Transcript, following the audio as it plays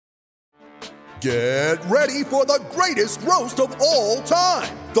Get ready for the greatest roast of all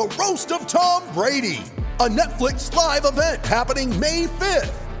time, the Roast of Tom Brady, a Netflix live event happening May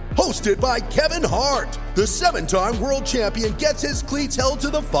 5th. Hosted by Kevin Hart, the 7-time world champion gets his cleats held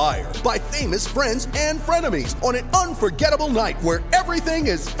to the fire by famous friends and frenemies on an unforgettable night where everything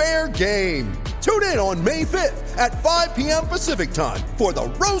is fair game. Tune in on May 5th at 5 p.m. Pacific time for the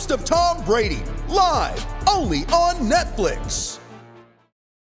Roast of Tom Brady, live only on Netflix.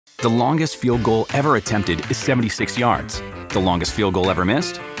 The longest field goal ever attempted is 76 yards. The longest field goal ever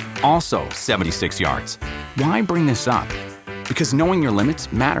missed? Also 76 yards. Why bring this up? Because knowing your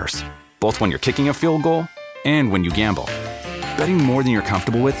limits matters, both when you're kicking a field goal and when you gamble. Betting more than you're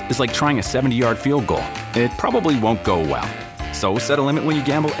comfortable with is like trying a 70-yard field goal. It probably won't go well. So set a limit when you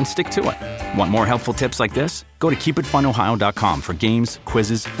gamble and stick to it. Want more helpful tips like this? Go to keepitfunohio.com for games,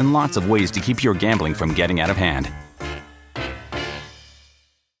 quizzes, and lots of ways to keep your gambling from getting out of hand.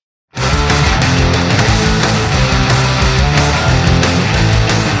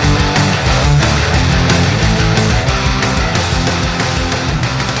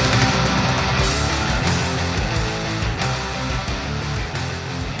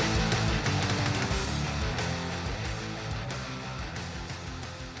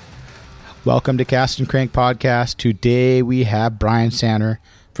 Welcome to Cast and Crank Podcast. Today we have Brian Sanner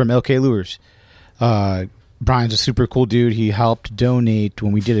from LK Lures. Brian's a super cool dude. He helped donate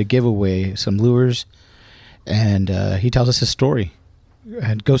when we did a giveaway some lures, and he tells us his story.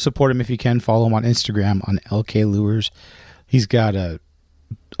 And go support him if you can. Follow him on Instagram on LK Lures. He's got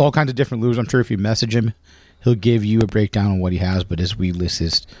all kinds of different lures. I'm sure if you message him, he'll give you a breakdown on what he has, but his weed list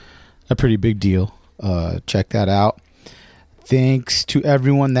is a pretty big deal. Check that out. Thanks to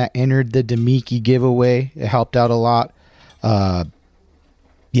everyone that entered the Demiki giveaway. It helped out a lot.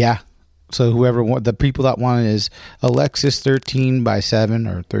 Yeah. So whoever the people that won is Alexis 13x7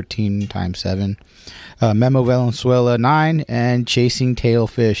 or 13x7, Memo Valenzuela 9, and Chasing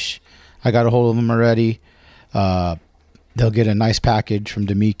Tailfish. I got a hold of them already. They'll get a nice package from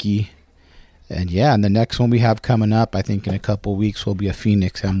Demiki. And yeah, and the next one we have coming up, I think in a couple weeks, will be a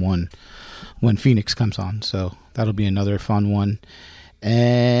Phoenix M1 when Phoenix comes on. So that'll be another fun one.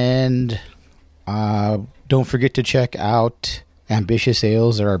 And don't forget to check out Ambitious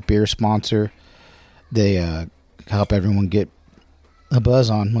Ales. They're our beer sponsor. They help everyone get a buzz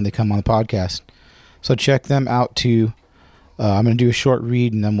on when they come on the podcast. So check them out too. I'm going to do a short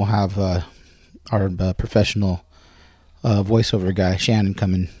read, and then we'll have our professional voiceover guy, Shannon,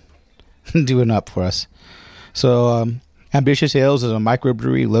 come and do it up for us. So Ambitious Ales is a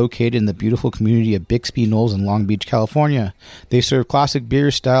microbrewery located in the beautiful community of Bixby Knolls in Long Beach, California. They serve classic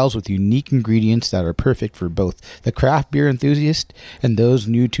beer styles with unique ingredients that are perfect for both the craft beer enthusiast and those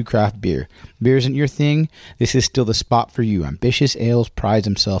new to craft beer. Beer isn't your thing? This is still the spot for you. Ambitious Ales prides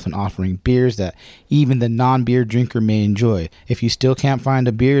himself in offering beers that even the non-beer drinker may enjoy. If you still can't find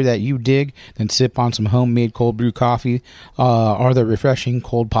a beer that you dig, then sip on some homemade cold brew coffee or the refreshing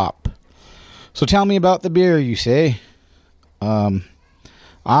cold pop. So tell me about the beer, you say?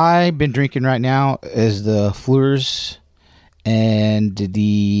 I've been drinking right now is the Fleurs and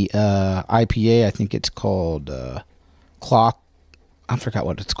the IPA. I think it's called Clock. I forgot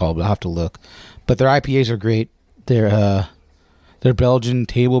what it's called, but I'll have to look. But their IPAs are great. They're Belgian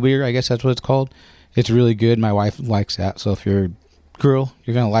table beer. I guess that's what it's called. It's really good. My wife likes that. So if you're a girl,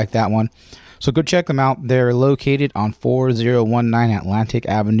 you're going to like that one. So go check them out. They're located on 4019 Atlantic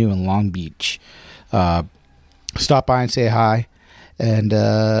Avenue in Long Beach. Stop by and say hi. And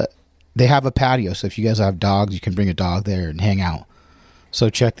they have a patio, so if you guys have dogs, you can bring a dog there and hang out. So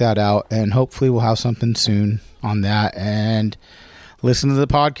check that out, and hopefully we'll have something soon on that. And listen to the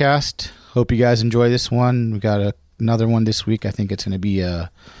podcast. Hope you guys enjoy this one. We got another one this week. I think it's going to be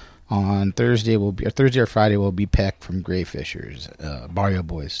on Thursday. Thursday or Friday will be Peck from Greyfishers, Barrio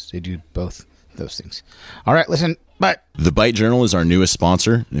Boys. They do both those things. All right, listen. Bye. The Bite Journal is our newest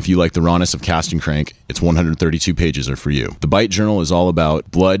sponsor. If you like the rawness of Cast and Crank, its 132 pages are for you. The Bite Journal is all about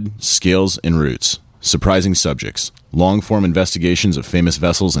blood, scales, and roots, surprising subjects, long-form investigations of famous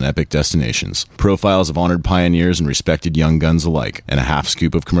vessels and epic destinations, profiles of honored pioneers and respected young guns alike, and a half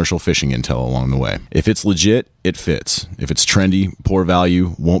scoop of commercial fishing intel along the way. If it's legit, it fits. If it's trendy, poor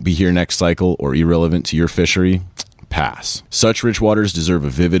value, won't be here next cycle, or irrelevant to your fishery, pass. Such rich waters deserve a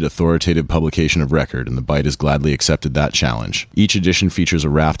vivid, authoritative publication of record, and the Bite has gladly accepted that challenge. Each edition features a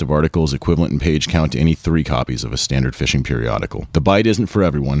raft of articles equivalent in page count to any 3 copies of a standard fishing periodical. The Bite isn't for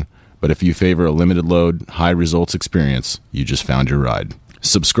everyone, but if you favor a limited load, high results experience, you just found your ride.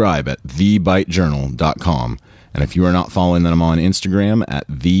 Subscribe at thebitejournal.com, and if you are not following them on Instagram at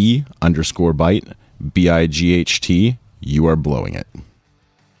 _bite, BIGHT, you are blowing it.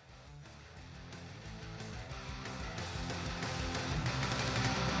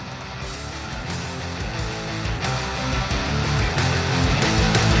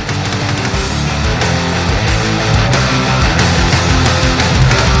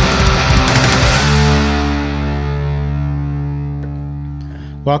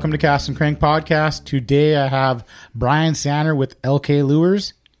 Welcome to Cast and Crank Podcast. Today I have Brian Sanner with LK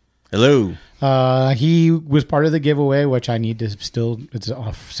Lures. Hello. He was part of the giveaway, which I need to still, it's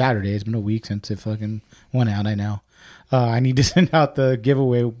off Saturday. It's been a week since it fucking went out, I know. I need to send out the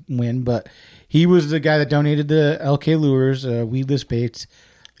giveaway win, but he was the guy that donated the LK Lures, weedless baits.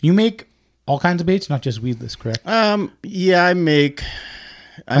 You make all kinds of baits, not just weedless, correct? Yeah, I make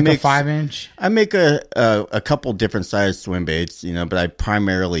a 5-inch? I make a couple different size swim baits, but I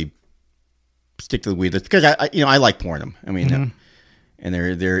primarily stick to the weedless because I like pouring them. I mean, and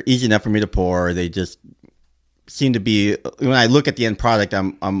they're easy enough for me to pour. They just seem to be, when I look at the end product,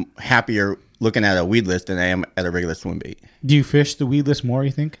 I'm happier looking at a weedless than I am at a regular swim bait. Do you fish the weedless more,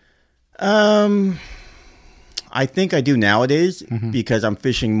 you think? I think I do nowadays because I'm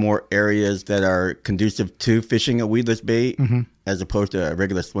fishing more areas that are conducive to fishing a weedless bait as opposed to a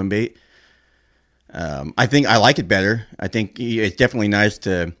regular swim bait. I think I like it better. I think it's definitely nice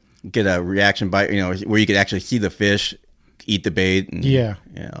to get a reaction bite, where you could actually see the fish eat the bait. And,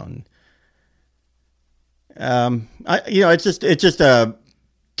 it's just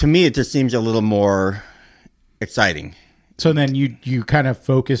to me, it just seems a little more exciting. So then you kind of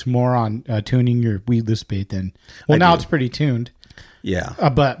focus more on tuning your weedless bait then. Well, now it's pretty tuned. Yeah.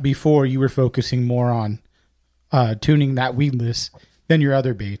 But before you were focusing more on tuning that weedless than your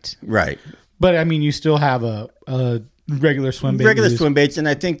other baits. Right. But I mean, you still have a regular swim bait. Regular swim baits. And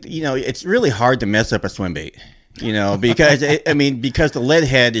I think, it's really hard to mess up a swim bait, because because the lead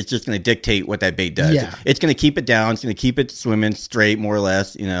head is just going to dictate what that bait does. Yeah. It's going to keep it down. It's going to keep it swimming straight, more or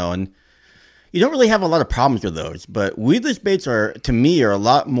less, and you don't really have a lot of problems with those, but weedless baits to me, are a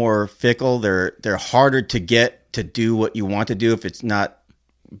lot more fickle. They're harder to get to do what you want to do if it's not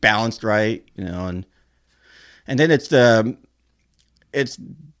balanced right, and then it's the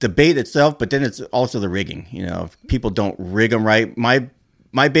bait itself, but then it's also the rigging. If people don't rig them right.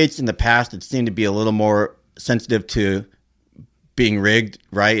 My baits in the past, it seemed to be a little more sensitive to being rigged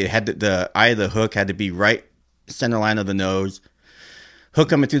right. It had the eye of the hook had to be right center line of the nose. Hook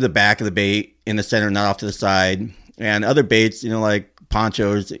coming through the back of the bait in the center, not off to the side. And other baits, like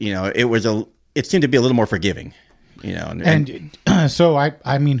ponchos, it seemed to be a little more forgiving, So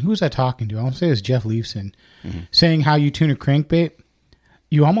I mean, who's I talking to? I want to say it's Jeff Leifson saying how you tune a crankbait.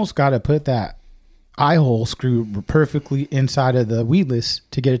 You almost got to put that eye hole screw perfectly inside of the weedless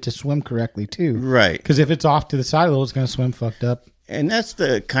to get it to swim correctly too. Right. Because if it's off to the side a little, it's going to swim fucked up. And that's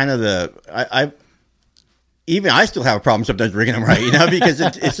the kind of even I still have a problem sometimes rigging them right, because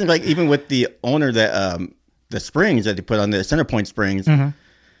it seems like even with the owner that the springs that they put on the center point springs,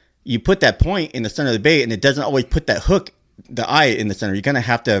 you put that point in the center of the bait, and it doesn't always put that hook, the eye in the center. You're gonna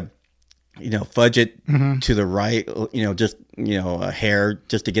have to, fudge it to the right, just a hair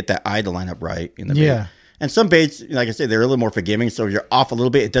just to get that eye to line up right in the bait. And some baits, like I said, they're a little more forgiving, so if you're off a little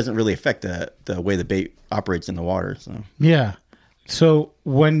bit, it doesn't really affect the way the bait operates in the water. So yeah. So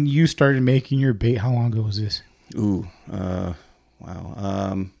when you started making your bait, how long ago was this? Wow.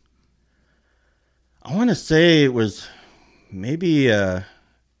 I want to say it was maybe, I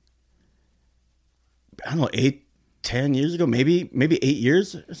don't know, 8-10 years ago, maybe 8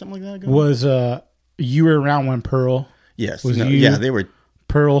 years or something like that ago. Was you were around when Pearl? Yes. They were.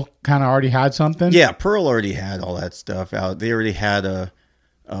 Pearl kind of already had something? Yeah, Pearl already had all that stuff out. They already had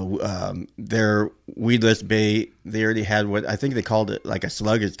their weedless bait. They already had what I think they called it, like a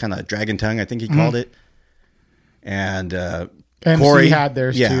slug. It's kind of a dragon tongue, I think he called it. And Corey had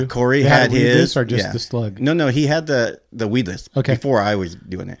theirs too. Yeah, Corey had his. Or just the slug? No, he had the weedless before I was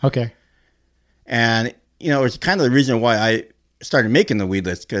doing it. Okay. And it was kind of the reason why I started making the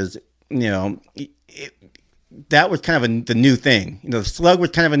weedless, because that was kind of the new thing. The slug was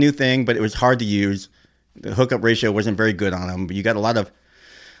kind of a new thing, but it was hard to use. The hookup ratio wasn't very good on them, but you got a lot of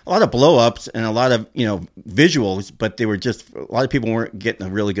blow ups and a lot of visuals, but they were just, a lot of people weren't getting a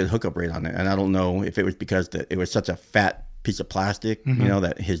really good hookup rate on it. And I don't know if it was because it was such a fat piece of plastic,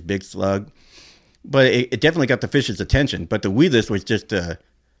 that his big slug, but it definitely got the fish's attention. But the weedless was just the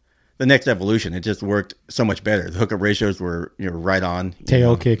next evolution. It just worked so much better. The hookup ratios were right on.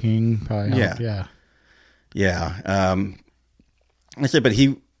 Tail kicking probably helped. Yeah. I said, but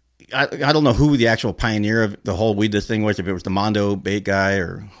I don't know who the actual pioneer of the whole weedless thing was, if it was the Mondo bait guy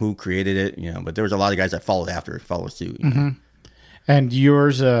or who created it, but there was a lot of guys that followed suit. And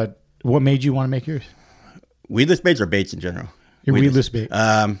yours, what made you want to make yours? Weedless baits or baits in general? Your weedless bait.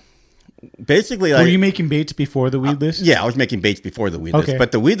 Basically, were you making baits before the weedless? Yeah, I was making baits before the weedless. Okay.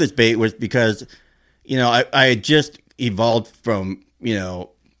 But the weedless bait was because, I had just evolved from,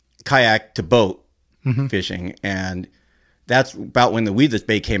 kayak to boat fishing, and that's about when the weedless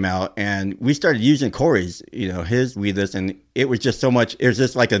bait came out, and we started using Corey's, his weedless, and it was just so much. It was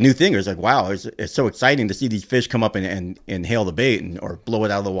just like a new thing. It was like, wow, it's so exciting to see these fish come up and inhale the bait or blow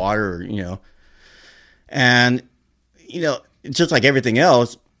it out of the water, and just like everything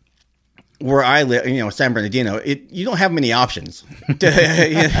else. Where I live, San Bernardino, you don't have many options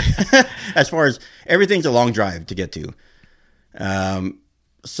as far as everything's a long drive to get to.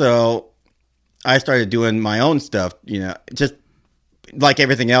 So I started doing my own stuff, just like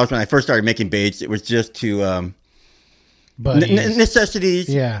everything else. When I first started making baits, it was just to necessities.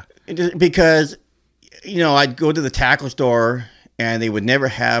 Yeah. Because, I'd go to the tackle store and they would never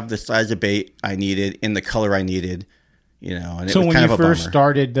have the size of bait I needed in the color I needed. And it so was when kind you of a first bummer.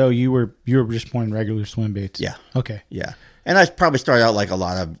 started, though, you were just pointing regular swim baits. Yeah. Okay. Yeah. And I probably started out like a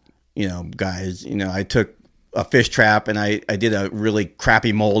lot of, guys. I took a fish trap and I did a really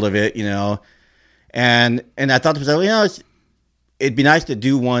crappy mold of it, and I thought to myself, it'd be nice to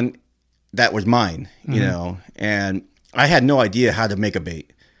do one that was mine, and I had no idea how to make a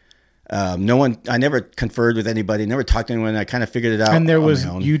bait. I never conferred with anybody, never talked to anyone. I kind of figured it out. And on my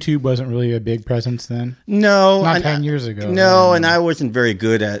own. YouTube wasn't really a big presence then. No, Not 10 years ago. No, and I wasn't very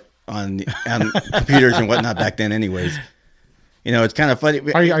good on computers and whatnot back then, anyways. It's kind of funny.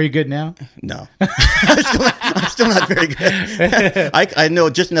 Are you good now? No, I'm still not very good. I know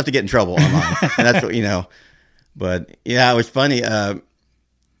just enough to get in trouble online, and that's what But yeah, it was funny.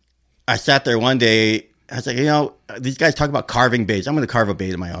 I sat there one day. I was like, these guys talk about carving baits. I'm going to carve a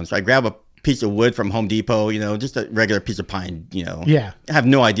bait of my own. So I grab a piece of wood from Home Depot, just a regular piece of pine. Yeah. I have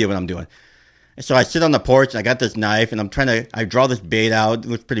no idea what I'm doing. And so I sit on the porch and I got this knife and I draw this bait out. It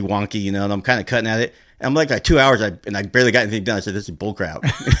looks pretty wonky, and I'm kind of cutting at it. And I'm like 2 hours and I barely got anything done. I said, this is bullcrap.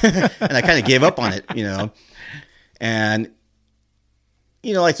 And I kind of gave up on it, And,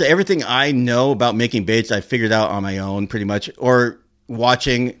 like I said, everything I know about making baits, I figured out on my own pretty much, or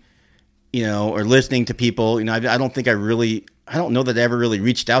watching, or listening to people. I don't think I don't know that I ever really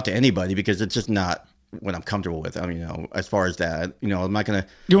reached out to anybody because it's just not what I'm comfortable with. I mean, as far as that, I'm not going to.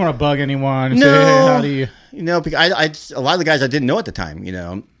 You want to bug anyone? And no. Say, hey, how do you? Because a lot of the guys I didn't know at the time,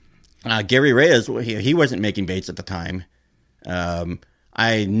 Gary Reyes, he wasn't making baits at the time.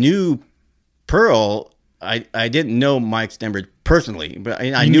 I knew Pearl. I didn't know Mike Stenberg personally, but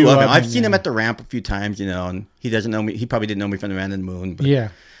I knew of him. I've seen him at the ramp a few times, and he doesn't know me. He probably didn't know me from the Man in the Moon. But, yeah.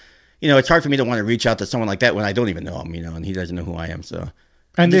 It's hard for me to want to reach out to someone like that when I don't even know him, and he doesn't know who I am. So,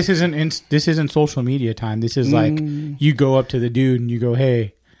 and this isn't social media time. This is like you go up to the dude and you go,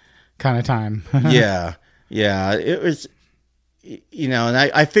 "Hey," kind of time. yeah. It was, and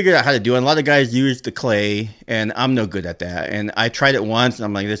I figured out how to do it. And a lot of guys use the clay, and I'm no good at that. And I tried it once, and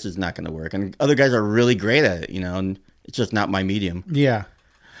I'm like, this is not going to work. And other guys are really great at it, and it's just not my medium. Yeah,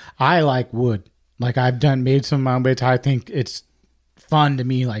 I like wood. Like I've made some of my own baits. I think it's fun to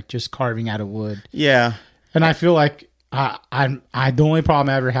me, like just carving out of wood. Yeah, and I feel like I the only problem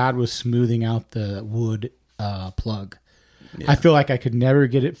I ever had was smoothing out the wood plug. Yeah. I feel like I could never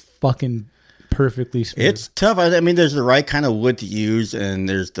get it fucking perfectly smooth. It's tough. I mean, there's the right kind of wood to use, and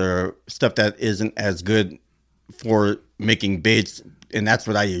there's the stuff that isn't as good for making baits, and that's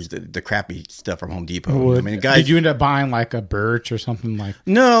what I use, the crappy stuff from Home Depot. Wood. I mean, guys, did you end up buying like a birch or something like?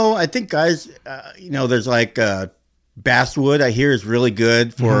 No, I think guys, there's like basswood. I hear is really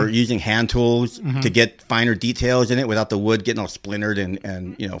good for using hand tools to get finer details in it without the wood getting all splintered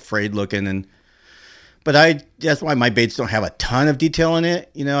and frayed looking. But that's why my baits don't have a ton of detail in it,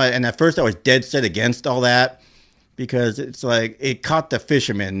 and at first I was dead set against all that because it's like it caught the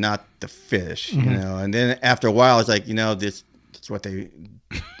fisherman, not the fish, and then after a while it's like, it's what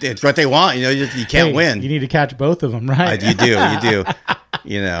they want, you can't win. You need to catch both of them, right? You do.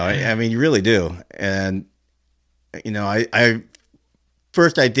 I mean, you really do. And, I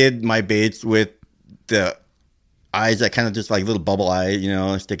did my baits with the eyes that kind of just like little bubble eyes,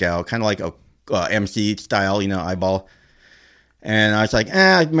 stick out, kind of like a MC style, eyeball. And I was like,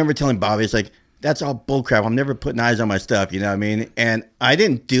 I remember telling Bobby, it's like, that's all bullcrap. I'm never putting eyes on my stuff, you know what I mean? And I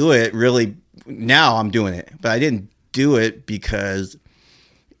didn't do it really. Now I'm doing it, but I didn't do it because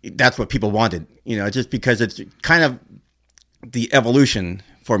that's what people wanted, just because it's kind of the evolution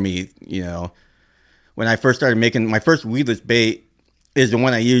for me, When I first started making my first weedless bait is the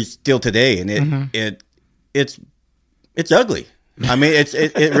one I use still today, and it's ugly. I mean,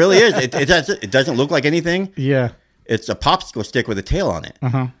 it really is. It doesn't look like anything. Yeah, it's a popsicle stick with a tail on it,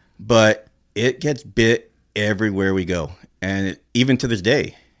 but it gets bit everywhere we go, and even to this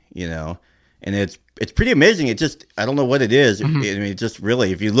day, and it's pretty amazing. It just, I don't know what it is. I mean, it just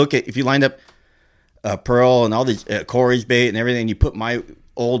really, if you lined up Pearl and all these Corey's bait and everything, you put my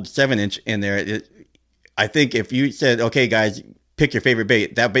old 7-inch in there, I think if you said, okay, guys, pick your favorite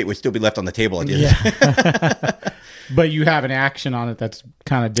bait, that bait would still be left on the table at the end. But you have an action on it that's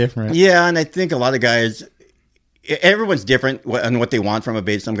kind of different. Yeah, and I think a lot of guys, everyone's different on what they want from a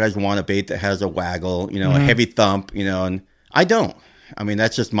bait. Some guys want a bait that has a waggle, a heavy thump, and I don't. I mean,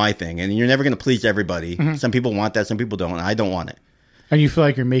 that's just my thing. And you're never going to please everybody. Some people want that, some people don't. And I don't want it. And you feel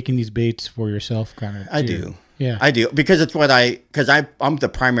like you're making these baits for yourself, kind of? I do. Yeah, I do, because it's I'm the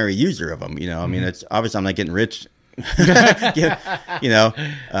primary user of them. I mean, it's obviously I'm not getting rich, and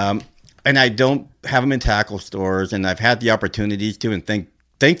I don't have them in tackle stores, and I've had the opportunities to, and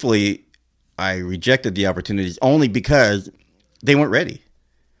thankfully I rejected the opportunities only because they weren't ready.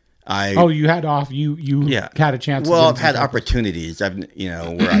 You had had a chance. Well, I've had opportunities. I've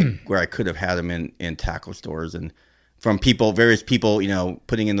where I could have had them in tackle stores, and from various people,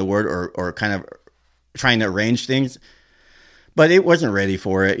 putting in the word or kind of trying to arrange things, but it wasn't ready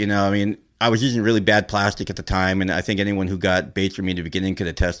for it. I mean, I was using really bad plastic at the time, and I think anyone who got baits from me in the beginning could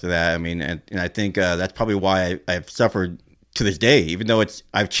attest to that. I mean, and I think that's probably why I've suffered to this day, even though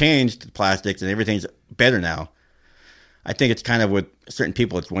I've changed the plastics and everything's better now. I think it's kind of with certain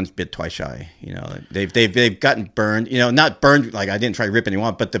people, it's once bit, twice shy. They've gotten burned. Not burned like I didn't try to rip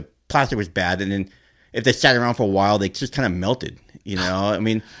anyone, but the plastic was bad, and then if they sat around for a while, they just kind of melted. I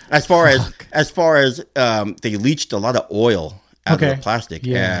mean, as far as they leached a lot of oil out of the plastic,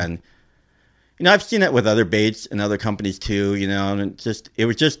 and I've seen that with other baits and other companies too. And it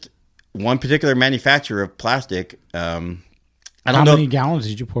was just one particular manufacturer of plastic. How many gallons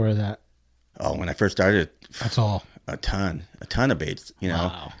did you pour of that? Oh, when I first started, that's all. A ton of baits,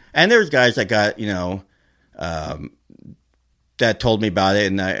 Wow. And there's guys that got, that told me about it,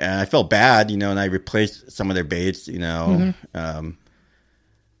 and I felt bad, and I replaced some of their baits, but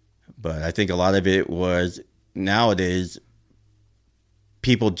I think a lot of it was nowadays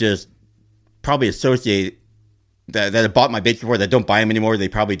people just probably associate that have bought my baits before that don't buy them anymore. They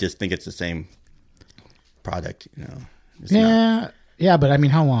probably just think it's the same product, It's not. Yeah, but I mean,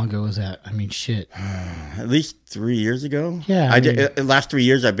 how long ago was that? I mean, shit. At least 3 years ago. Yeah, I did. The last 3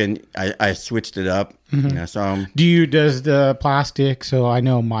 years, I switched it up. So does the plastic? So I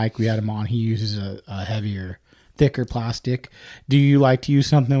know Mike. We had him on. He uses a heavier, thicker plastic. Do you like to use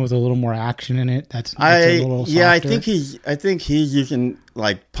something with a little more action in it? That's a little softer? Yeah, I think he's using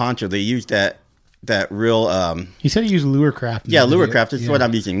like Poncho. They use that real. He said he used Lure-Craft. Yeah, Lure-Craft is what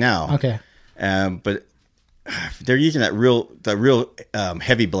I'm using now. Okay. But they're using the real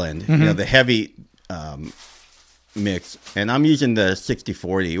heavy blend, the heavy mix, and I'm using the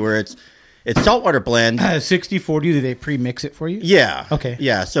 60/40, where it's saltwater blend. 60/40. Do they pre-mix it for you? Yeah. Okay.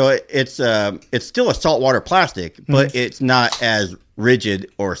 Yeah. So it's still a saltwater plastic, but it's not as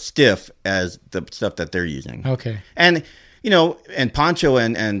rigid or stiff as the stuff that they're using. Okay. And and Poncho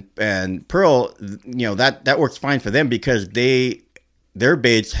and Pearl, that works fine for them because their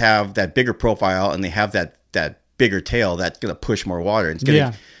baits have that bigger profile, and they have that bigger tail that's going to push more water. It's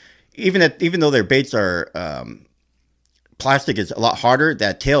going to, even though their baits are plastic is a lot harder,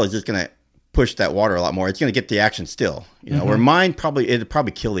 that tail is just going to push that water a lot more. It's going to get the action still. Where mine it'd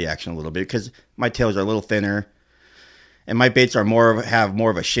probably kill the action a little bit because my tails are a little thinner, and my baits are have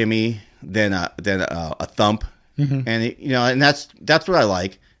more of a shimmy than a thump. And and that's what I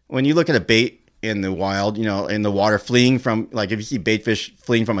like. When you look at a bait in the wild, in the water, fleeing from, like if you see bait fish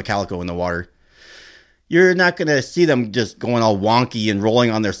fleeing from a calico in the water, you're not going to see them just going all wonky and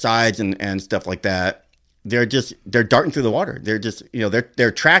rolling on their sides and stuff like that. They're darting through the water. They're just,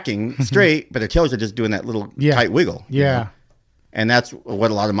 they're tracking straight, but their tails are just doing that little tight wiggle. Yeah. And that's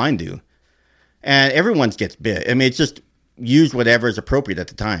what a lot of mine do. And everyone's gets bit. I mean, it's just use whatever is appropriate at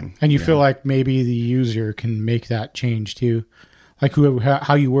the time. And you feel like maybe the user can make that change too, like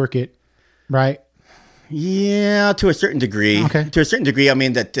how you work it, right? Yeah, to a certain degree. Okay. To a certain degree, I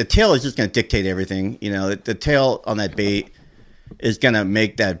mean, the tail is just going to dictate everything. The tail on that bait is going to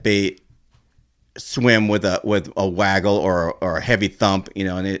make that bait swim with a waggle or a heavy thump.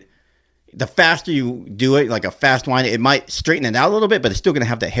 And the faster you do it, like a fast wind, it might straighten it out a little bit, but it's still going to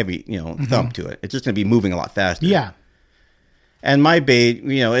have that heavy, thump to it. It's just going to be moving a lot faster. Yeah. And my bait,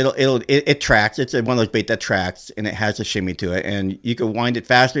 it tracks. It's one of those bait that tracks, and it has a shimmy to it. And you can wind it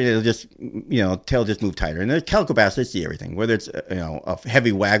faster, and it'll just, tail just move tighter. And the calico bass, they see everything, whether it's a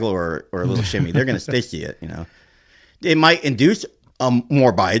heavy waggle or a little shimmy. They see it. It might induce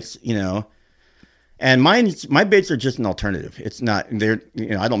more bites. And my baits are just an alternative. It's not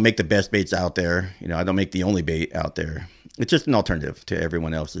I don't make the best baits out there. I don't make the only bait out there. It's just an alternative to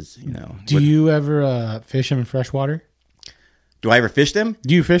everyone else's. Do you ever fish them in freshwater? Do I ever fish them?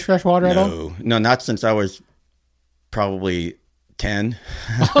 Do you fish freshwater at all? No, not since I was probably 10.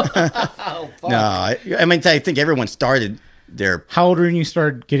 No, I think everyone started their. How old were you when you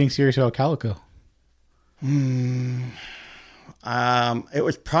started getting serious about calico? It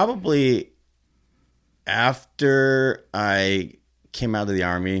was probably after I came out of the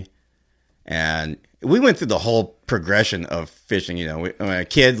Army, and we went through the whole progression of fishing. You know, a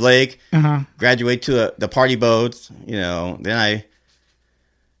kid, lake, graduate to the party boats. You know, then I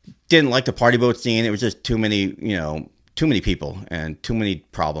didn't like the party boat scene. It was just too many people and too many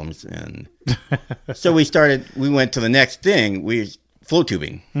problems, and so we went to the next thing. Float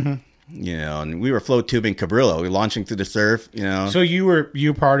tubing. You know, and we were float tubing Cabrillo. We were launching through the surf. You know, so you were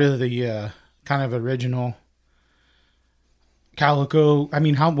part of the kind of original calico. I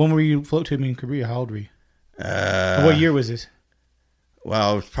mean, when were you float tubing Cabrillo? How old were you? What year was this?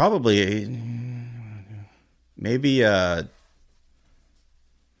 Well, it was probably maybe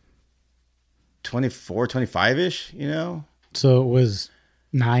 24, 25-ish. You know, so it was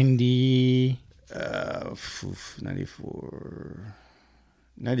 90. 94.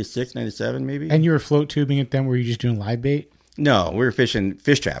 96, 97 maybe. And you were float tubing it then? Were you just doing live bait? No, we were fishing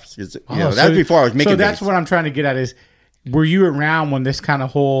fish traps. That was before I was making. So that's baits. what I'm trying to get at is, were you around when this kind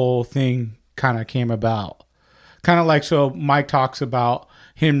of whole thing kind of came about? Kind of like, so Mike talks about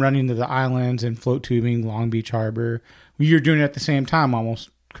him running to the islands and float tubing Long Beach Harbor. You're doing it at the same time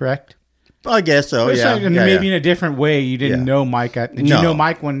almost, correct? Well, I guess so, yeah. Maybe in a different way. You didn't know Mike. Did you know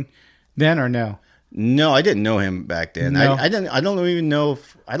Mike then or no? No, I didn't know him back then. No. I don't even know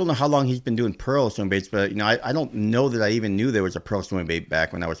I don't know how long he's been doing pearl swim baits, but I don't know that I even knew there was a pearl swim bait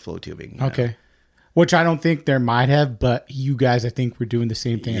back when I was float tubing. Okay. Know? Which I don't think there might have, but you guys I think were doing the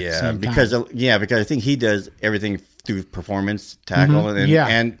same thing at the same time. Because I think he does everything through performance tackle.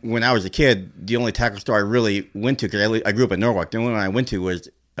 And when I was a kid, the only tackle store I really went to, because I grew up in Norwalk, the only one I went to was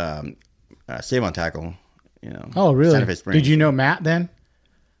Save on Tackle. Oh, really? Santa Fe Springs. Did you know Matt then?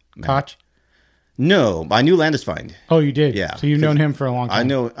 Koch? No, I knew Landisfind. Oh, you did? Yeah. So you've known him for a long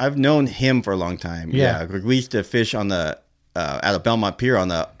time? I've known him for a long time. Yeah. We used to fish on the out of Belmont Pier on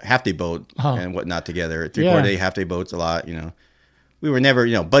the half-day boat and whatnot together. 3/4-day half-day boats a lot, We were never,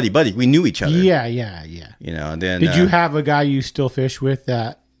 buddy. We knew each other. Yeah. And then... Did you have a guy you still fish with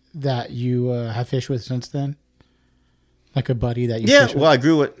that you have fished with since then? Like a buddy that you fish with? Yeah, well, I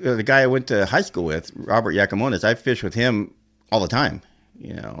grew with the guy I went to high school with, Robert Yacamones. I fish with him all the time.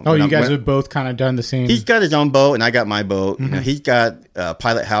 You guys have both kind of done the same. He's got his own boat, and I got my boat. He's got a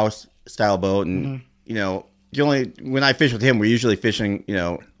pilot house style boat, and when I fish with him, we're usually fishing,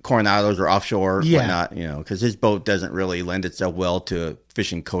 Coronados or offshore, whatnot. Because his boat doesn't really lend itself well to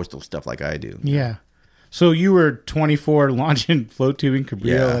fishing coastal stuff like I do. Yeah. So you were 24 launching float tubing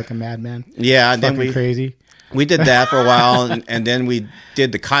Cabrillo like a madman. Yeah, and then crazy. We did that for a while, and then we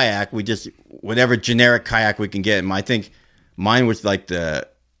did the kayak. We just whatever generic kayak we can get. And I think mine was like the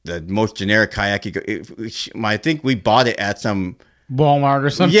most generic kayak. I think we bought it at some Walmart or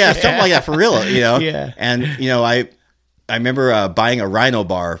something. Yeah, something like that for real. Yeah. And I remember buying a Rhino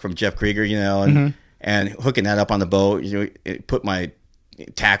bar from Jeff Krieger. And hooking that up on the boat. Put my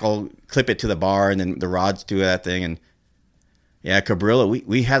tackle, clip it to the bar, and then the rods to that thing. And yeah, Cabrillo,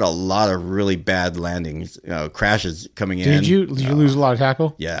 we had a lot of really bad landings, crashes coming in. Did you lose a lot of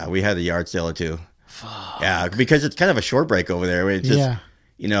tackle? Yeah, we had a yard sailor too. Fuck. Yeah, because it's kind of a short break over there. It's just,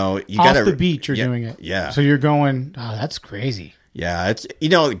 you got off the beach. You're doing it. Yeah. So you're going. Oh, that's crazy. Yeah, it's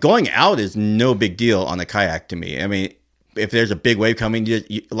going out is no big deal on a kayak to me. I mean, if there's a big wave coming, a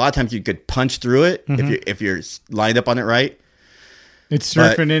lot of times you could punch through it if you're lined up on it right. It's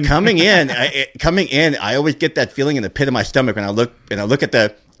surfing in. Coming in, I always get that feeling in the pit of my stomach when I look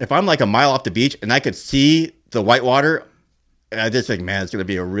at if I'm like a mile off the beach and I could see the white water, I just think, man, it's going to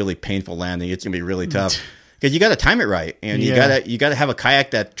be a really painful landing. It's going to be really tough because you got to time it right, and you got to have a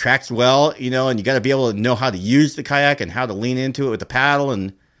kayak that tracks well, and you got to be able to know how to use the kayak and how to lean into it with the paddle.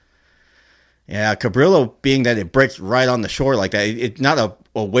 And yeah, Cabrillo, being that it breaks right on the shore like that, it's not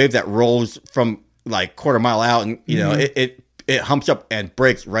a wave that rolls from like quarter mile out, and it humps up and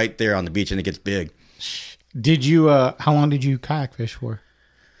breaks right there on the beach, and it gets big. Did you? How long did you kayak fish for?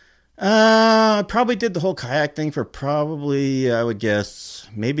 I probably did the whole kayak thing for probably, I would guess,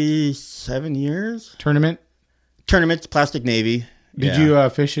 maybe 7 years. Tournaments, Plastic Navy. Did you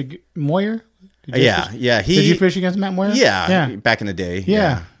fish Moyer? Yeah. Did you fish against Matt Moyer? Yeah, back in the day.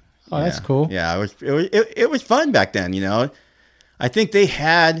 Yeah. Oh, that's cool. Yeah, it was fun back then. I think they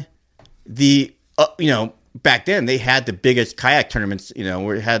had the back then they had the biggest kayak tournaments,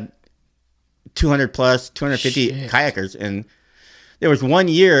 where it had 200 plus, 250 kayakers. And there was one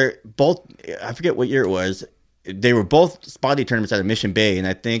year, I forget what year it was, they were both spotty tournaments out of Mission Bay. And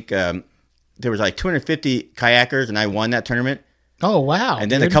I think there was like 250 kayakers, and I won that tournament. Oh, wow.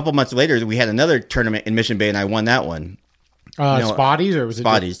 And then a couple months later, we had another tournament in Mission Bay, and I won that one. Spotties, or was it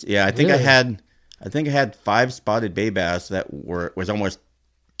Spotties? Yeah, I think Really? I had 5 spotted bay bass that was almost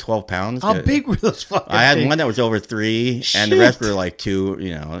 12 pounds. How big were those fucking I had things? one that was over 3, and the Shit. rest were like 2.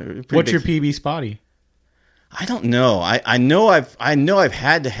 You know, pretty What's big. your PB spotty? I don't know. I know I've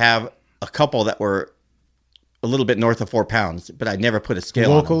had to have a couple that were a little bit north of 4 pounds, but I never put a scale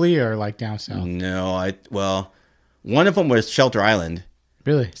Locally or like down south? on them. No, one of them was Shelter Island,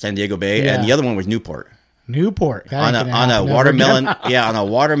 Really? San Diego Bay, Yeah. and the other one was Newport. Newport. That On ain't a gonna happen ever watermelon, again. yeah, on a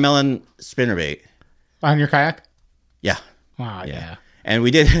watermelon spinnerbait. On your kayak? Yeah. Wow, yeah. And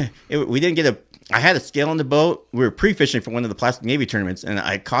we didn't get I had a scale on the boat. We were pre-fishing for one of the Plastic Navy tournaments, and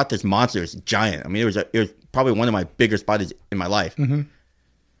I caught this monster. It was giant. I mean, it was probably one of my bigger spotties in my life. Mm-hmm.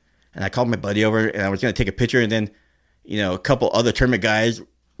 And I called my buddy over, and I was going to take a picture, and then, a couple other tournament guys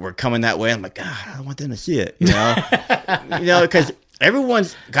were coming that way. I'm like, God, I want them to see it, because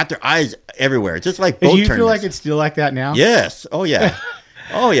everyone's got their eyes everywhere, just like boat Do you tournaments. feel like it's still like that now? Yes. Oh, yeah.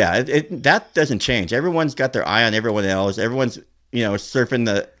 Oh, yeah. That doesn't change. Everyone's got their eye on everyone else. Everyone's, surfing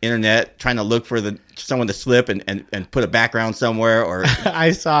the internet, trying to look for someone to slip and put a background somewhere. Or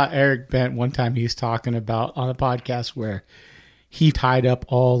I saw Eric Bent one time. He was talking about on a podcast where he tied up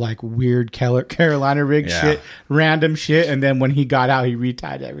all like weird Carolina rig shit, random shit, and then when he got out, he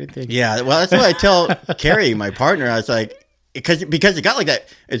retied everything. Yeah. Well, that's what I tell Carrie, my partner. I was like, because it got like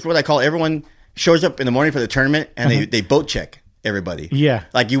that. It's what I call everyone shows up in the morning for the tournament and they boat check everybody. Yeah.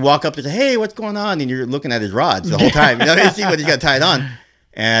 Like you walk up and say, hey, what's going on? And you're looking at his rods the whole time. You see what he's got tied on.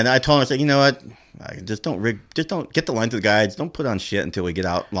 And I told him, I said, you know what? Just don't get the line to the guides. Don't put on shit until we get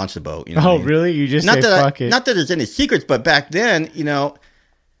out, launch the boat. You know what I mean? Really? You just not say that fuck it? Not that there's any secrets, but back then,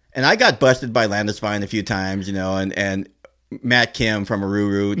 and I got busted by Landeswein a few times, and Matt Kim from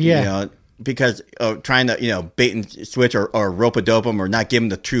Aruru, because of trying to, bait and switch or rope a dope them or not give them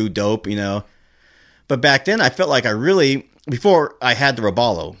the true dope, But back then, I felt like before I had the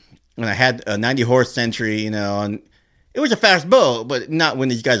Robalo, when I had a 90 horse Century, and it was a fast boat, but not when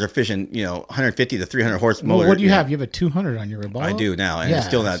these guys are fishing, 150 to 300 horse motor. Well, what do you have? You have a 200 on your Robalo? I do now, and Yes. it's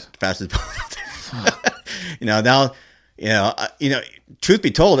still not the fastest boat out there. Now, truth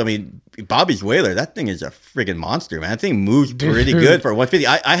be told, I mean, Bobby's Whaler, that thing is a friggin' monster, man. That thing moves pretty good for 150.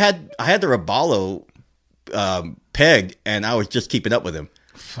 I had the Robalo pegged, and I was just keeping up with him.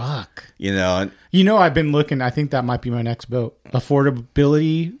 Fuck. I've been looking. I think that might be my next boat.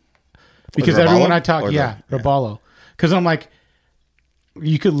 Affordability. Because Robalo? everyone I talk, Or Robalo. Because I'm like,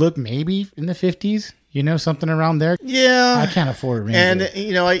 you could look maybe in the 50s, something around there. Yeah. I can't afford a Ranger.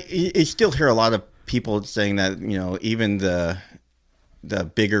 And, I still hear a lot of people saying that, even the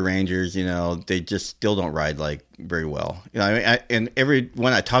bigger Rangers, they just still don't ride like very well. And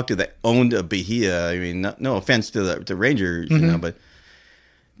everyone I talked to that owned a Bahia, I mean, no offense to the Rangers, but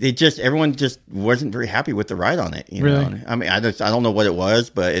everyone just wasn't very happy with the ride on it. Really? I mean, I don't know what it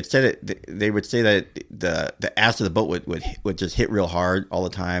was, but it said they would say that the ass of the boat would just hit real hard all the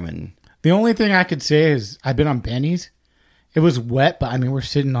time. And The only thing I could say is I've been on Benny's. It was wet, but I mean, we're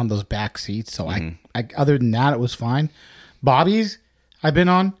sitting on those back seats. So I other than that, it was fine. Bobby's I've been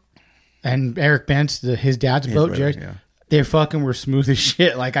on, and Eric Bent's, his dad's boat, brother, Jared. yeah. They fucking were smooth as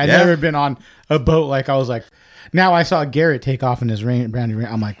shit. Like I'd never been on a boat like I was like. Now I saw Garrett take off in his brand new ring.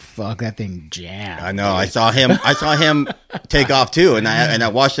 I'm like, fuck, that thing jammed. I know. I saw him take off too, and I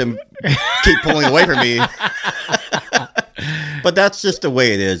watched him keep pulling away from me. But that's just the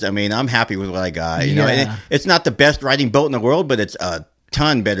way it is. I mean, I'm happy with what I got. And it's not the best riding boat in the world, but it's a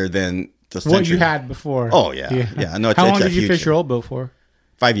ton better than the Century. What you had before. Oh yeah. No, How long did you fish your old boat for?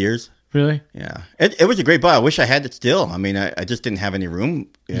 5 years. Really? Yeah. It was a great boat. I wish I had it still. I mean, I just didn't have any room.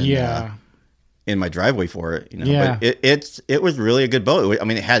 In my driveway for it, Yeah. But it was really a good boat. I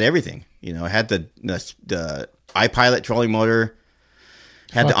mean, it had everything. It had the iPilot trolling motor,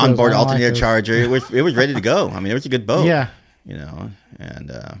 had the onboard alternator charger. It was ready to go. I mean, it was a good boat. Yeah.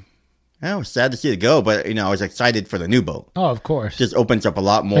 And I was sad to see it go, but I was excited for the new boat. Oh, of course. Just opens up a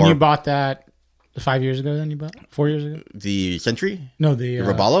lot more. And you bought that 5 years ago? Then you bought 4 years ago? The Century? No, the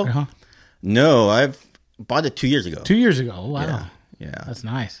Robalo? Uh-huh. No, I've bought it 2 years ago. 2 years ago. Wow. Yeah. That's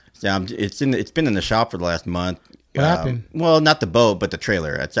nice. Yeah, it's been in the shop for the last month. What happened? Well, not the boat, but the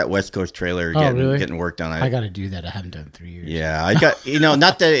trailer. It's that West Coast trailer really? getting worked on. I got to do that. I haven't done it in 3 years. Yeah, I got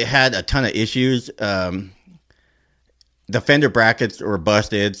not that it had a ton of issues. The fender brackets were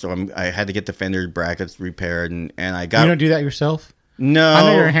busted, so I had to get the fender brackets repaired, and I got. You don't do that yourself? No, I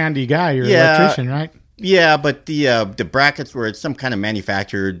know you're a handy guy. You're an electrician, right? Yeah, but the brackets were some kind of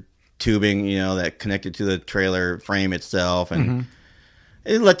manufactured tubing, that connected to the trailer frame itself, and.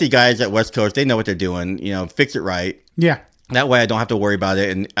 Let the guys at West Coast, they know what they're doing, fix it right. Yeah. That way I don't have to worry about it.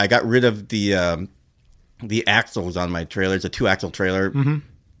 And I got rid of the axles on my trailer. It's a 2-axle trailer.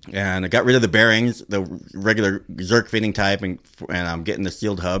 And I got rid of the bearings, the regular Zerk fitting type, and I'm getting the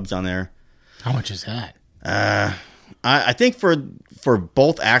sealed hubs on there. How much is that? I think for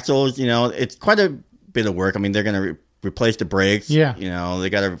both axles, it's quite a bit of work. I mean, they're going to replace the brakes. Yeah. They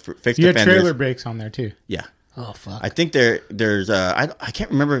got to fix You the had fenders. trailer brakes on there too. Yeah. Oh fuck. I think there's I can't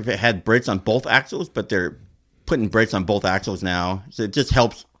remember if it had brakes on both axles, but they're putting brakes on both axles now. So it just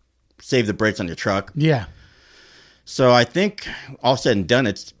helps save the brakes on your truck. Yeah. So I think all said and done,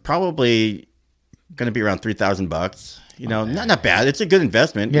 it's probably going to be around $3,000. Not bad. It's a good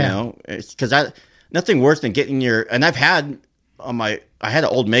investment. Yeah. It's because nothing worse than getting and I've had I had an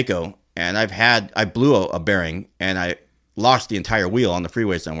old Mako, and I blew a bearing, and I lost the entire wheel on the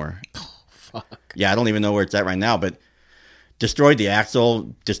freeway somewhere. Oh, fuck. Yeah, I don't even know where it's at right now, but destroyed the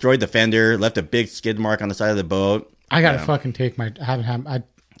axle, destroyed the fender, left a big skid mark on the side of the boat. I gotta fucking take I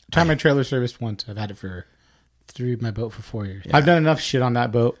tried my trailer service once. I've had it through my boat for 4 years. Yeah. I've done enough shit on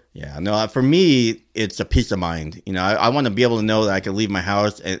that boat. Yeah, no, for me, it's a peace of mind. I want to be able to know that I can leave my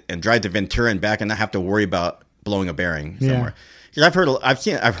house and drive to Ventura and back and not have to worry about blowing a bearing somewhere. Because I've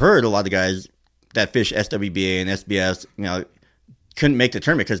heard a lot of guys that fish SWBA and SBS, couldn't make the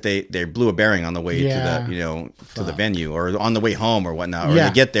tournament because they blew a bearing on the way to the venue or on the way home or whatnot, or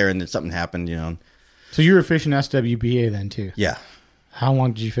they get there and then something happened. So you were fishing SWBA then too? Yeah. How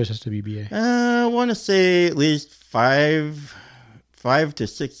long did you fish SWBA? I want to say at least 5 to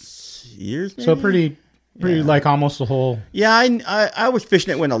 6 years. Maybe? So pretty like almost the whole. Yeah, I was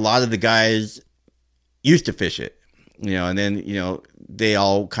fishing it when a lot of the guys used to fish it, and then they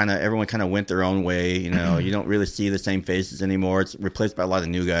all everyone kind of went their own way. You don't really see the same faces anymore. It's replaced by a lot of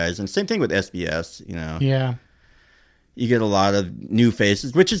new guys, and same thing with SBS. Yeah, you get a lot of new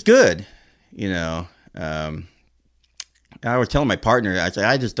faces, which is good. I was telling my partner, I said,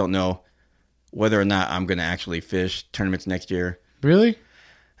 I just don't know whether or not I'm going to actually fish tournaments next year. Really?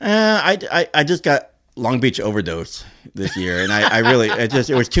 I just got Long Beach overdose this year, and I really, it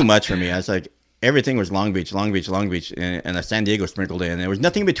was too much for me. I was like, everything was Long Beach, and a San Diego sprinkled in. There was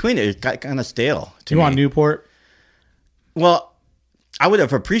nothing in between it. It got kind of stale to me. You want Newport? Well, I would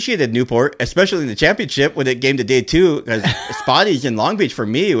have appreciated Newport, especially in the championship when it came to day 2, because Spotties in Long Beach for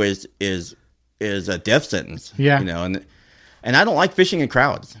me is a death sentence. Yeah. And I don't like fishing in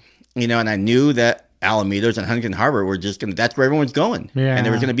crowds, and I knew that Alameda's and Huntington Harbor were just that's where everyone's going. Yeah. And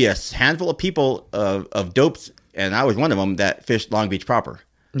there was going to be a handful of people of dopes, and I was one of them that fished Long Beach proper.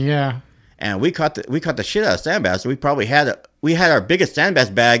 Yeah. And we caught the shit out of sand bass. So we had our biggest sand bass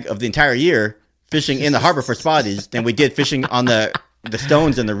bag of the entire year fishing in the harbor for Spotties than we did fishing on the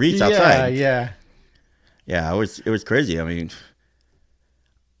stones and the reefs outside. Yeah. Yeah, it was crazy. I mean,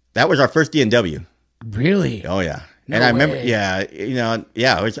 that was our first DNW. Really? Oh yeah. No and I remember,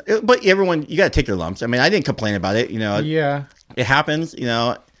 way. but everyone, you got to take your lumps. I mean, I didn't complain about it. Yeah. It happens.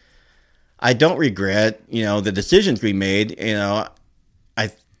 I don't regret, the decisions we made.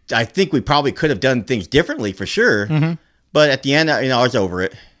 I think we probably could have done things differently for sure. Mm-hmm. But at the end, I was over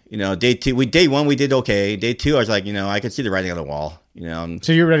it. Day 1 we did okay. Day 2, I was like, I could see the writing on the wall.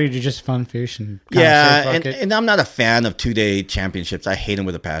 So you're ready to just fun fish and and I'm not a fan of 2-day championships. I hate them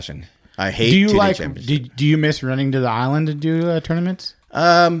with a passion. I hate 2-day championships. Do you miss running to the island to do tournaments?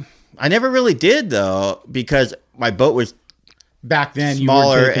 I never really did though, because my boat was back then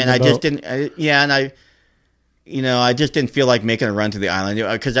smaller, and I just didn't. I just didn't feel like making a run to the island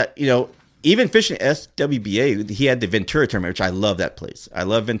because even fishing SWBA, he had the Ventura tournament, which I love that place. I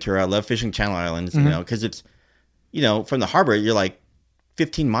love Ventura. I love fishing Channel Islands, because it's, from the harbor, you're like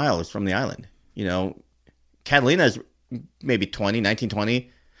 15 miles from the island. Catalina is maybe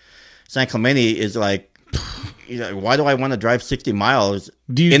 20. San Clemente is like, why do I want to drive 60 miles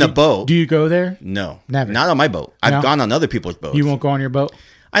in a boat? Do you go there? No. Never. Not on my boat. I've gone on other people's boats. You won't go on your boat?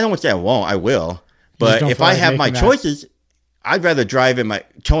 I don't want to say I won't. I will. But if I have my choices, I'd rather drive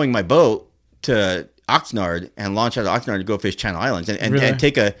towing my boat to Oxnard and launch out of Oxnard to go fish Channel Islands and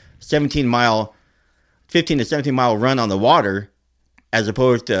take a 15 to 17 mile run on the water as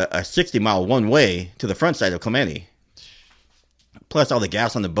opposed to a 60 mile one way to the front side of Clemente. Plus all the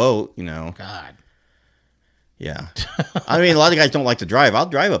gas on the boat, God. Yeah. I mean, a lot of guys don't like to drive. I'll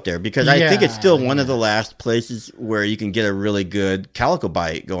drive up there because I think it's still one of the last places where you can get a really good calico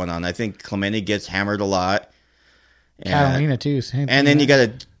bite going on. I think Clemente gets hammered a lot. Catalina too. Same and then you got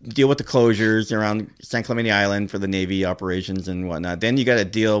to deal with the closures around San Clemente Island for the Navy operations and whatnot. Then you got to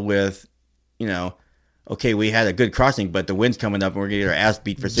deal with, okay, we had a good crossing, but the wind's coming up and we're going to get our ass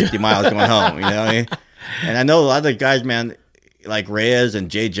beat for 60 miles going home. You know what I mean? And I know a lot of the guys, man, like Reyes and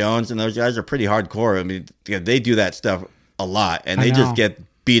Jay Jones and those guys are pretty hardcore. I mean, they do that stuff a lot, and I they know. just get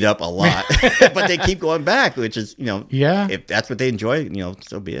beat up a lot, but they keep going back, which is, Yeah. if that's what they enjoy,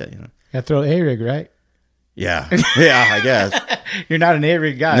 so be it. Got to throw A-Rig, right? Yeah, yeah, I guess. You're not an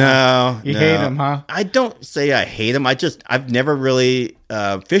A-Rig guy. huh? No, You no. hate him, huh? I don't say I hate him. I've never really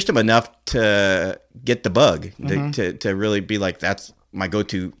fished him enough to get the bug to really be like, that's my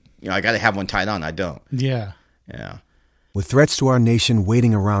go-to. I got to have one tied on. I don't. Yeah. Yeah. With threats to our nation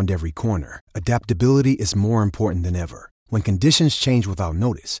waiting around every corner, adaptability is more important than ever. When conditions change without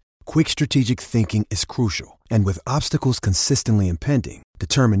notice, quick strategic thinking is crucial. And with obstacles consistently impending,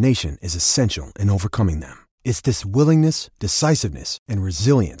 determination is essential in overcoming them. It's this willingness, decisiveness, and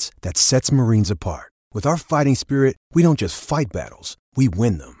resilience that sets Marines apart. With our fighting spirit, we don't just fight battles, we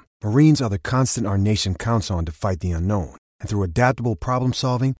win them. Marines are the constant our nation counts on to fight the unknown. And through adaptable problem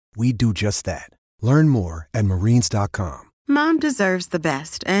solving, we do just that. Learn more at marines.com. Mom deserves the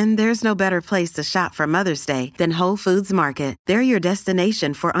best, and there's no better place to shop for Mother's Day than Whole Foods Market. They're your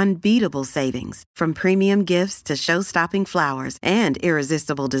destination for unbeatable savings, from premium gifts to show-stopping flowers and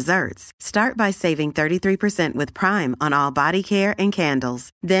irresistible desserts. Start by saving 33% with Prime on all body care and candles.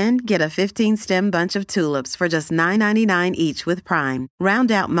 Then get a 15-stem bunch of tulips for just $9.99 each with Prime.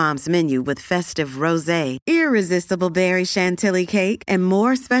 Round out Mom's menu with festive rosé, irresistible berry chantilly cake, and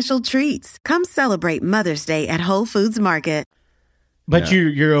more special treats. Come celebrate Mother's Day at Whole Foods Market. But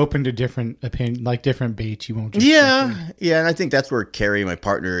you're open to different opinion, like different baits. You won't just Yeah, and I think that's where Kerry, my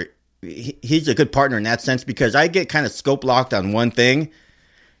partner, he's a good partner in that sense, because I get kind of scope locked on one thing,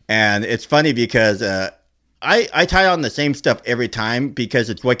 and it's funny because I tie on the same stuff every time because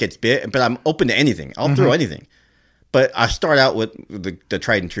it's what gets bit, but I'm open to anything. I'll throw anything, but I start out with the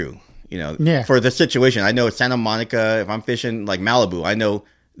tried and true. For the situation, I know Santa Monica. If I'm fishing like Malibu, I know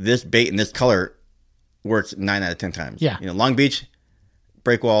this bait and this color works 9 out of 10 times. Yeah. Long Beach,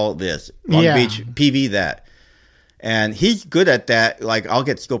 breakwall, this. Long Beach, PV, that. And he's good at that. Like, I'll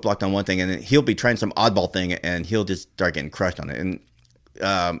get scope locked on one thing, and then he'll be trying some oddball thing, and he'll just start getting crushed on it. And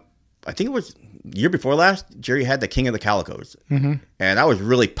I think it was year before last, Jerry had the King of the Calicos. And I was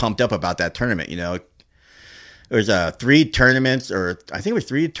really pumped up about that tournament. It was 3 tournaments, or I think it was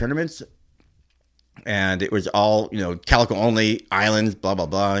 3 tournaments. And it was all, Calico only, islands, blah, blah,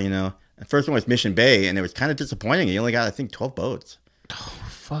 blah, The first one was Mission Bay, and it was kind of disappointing. He only got, I think, 12 boats. Oh,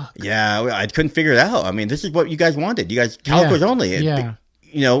 fuck. Yeah, I couldn't figure it out. I mean, this is what you guys wanted. You guys, Calicos only.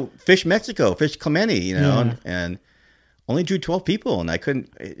 Fish Mexico, fish Clemente, and only drew 12 people, and I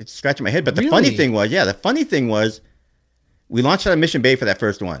couldn't, it's scratching my head. But the funny thing was, we launched out of Mission Bay for that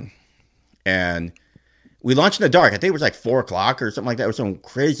first one. And we launched in the dark. I think it was like 4 o'clock or something like that. It was some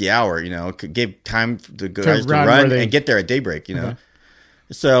crazy hour, gave time for the guys to run and get there at daybreak, Okay.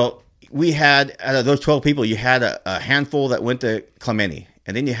 So we had, out of those 12 people, you had a handful that went to Clemente.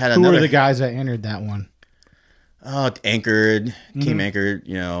 And then you had another. Who were the guys that entered that one? Oh, Anchored, Team Anchored,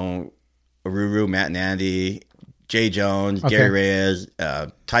 Aruru, Matt and Andy, Jay Jones, Gary Reyes,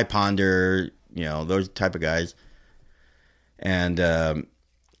 Ty Ponder, those type of guys. And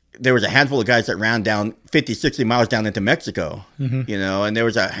there was a handful of guys that ran down 50, 60 miles down into Mexico, and there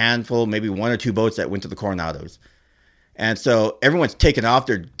was a handful, maybe 1 or 2 boats that went to the Coronados. And so everyone's taking off.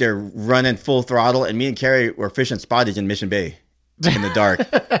 They're running full throttle. And me and Kerry were fishing spotties in Mission Bay in the dark.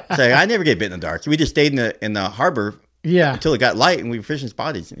 So I never get bit in the dark. So we just stayed in the harbor until it got light, and we were fishing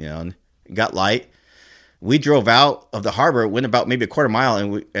spotties, and it got light. We drove out of the harbor, went about maybe a quarter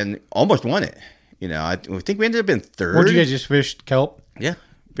mile, and almost won it. I think we ended up in third. Or did you guys just fish kelp? Yeah.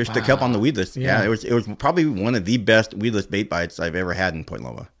 Fished the kelp on the weedless. Yeah, it was probably one of the best weedless bait bites I've ever had in Point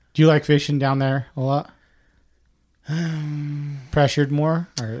Loma. Do you like fishing down there a lot? Pressured more?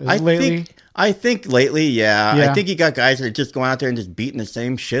 Or lately? I think lately, yeah. I think you got guys that are just going out there and just beating the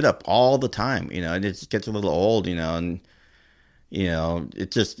same shit up all the time. And it just gets a little old, and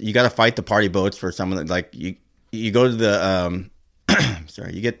it just, you got to fight the party boats for someone that, like, you go to the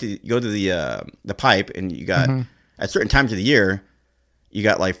you go to the pipe, and you got at certain times of the year, you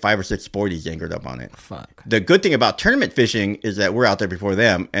got like 5 or 6 sporties anchored up on it. Fuck. The good thing about tournament fishing is that we're out there before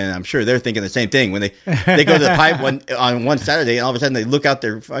them, and I'm sure they're thinking the same thing when they go to the pipe on one Saturday, and all of a sudden they look out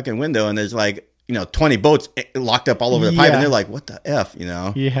their fucking window, and there's like 20 boats locked up all over the pipe, and they're like, "What the f?"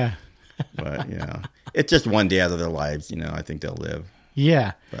 Yeah. But it's just one day out of their lives. I think they'll live.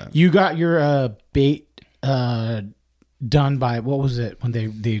 Yeah. But you got your bait done by, what was it when they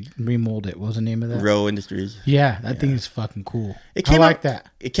remolded it? What was the name of that? Row Industries. Yeah, that thing is fucking cool. I like out, that.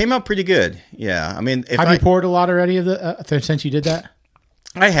 It came out pretty good. Yeah, I mean, have you poured a lot already of the since you did that?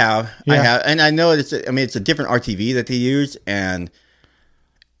 I have, and I know it's a different RTV that they use, and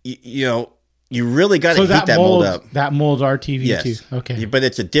you really got to heat that mold up. That molds RTV yes. too. Okay, but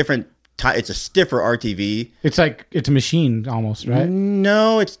it's a different it's a stiffer RTV. It's like it's a machine almost, right?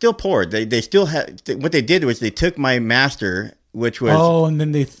 No, it's still poured. They still have. What they did was they took my master, which was and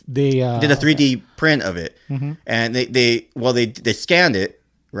then they did a 3D print of it, and they scanned it,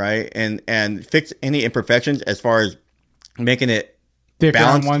 right, and fixed any imperfections as far as making it thicker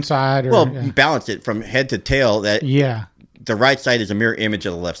balanced on one side, balance it from head to tail. That the right side is a mirror image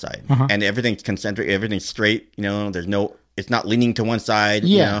of the left side, and everything's concentric, everything's straight. It's not leaning to one side.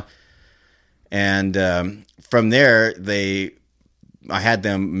 And from there, I had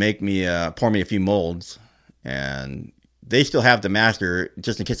them make me pour me a few molds, and they still have the master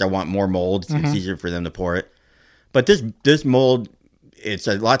just in case I want more molds. It's easier for them to pour it. But this mold, it's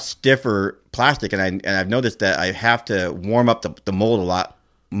a lot stiffer plastic, and I've noticed that I have to warm up the mold a lot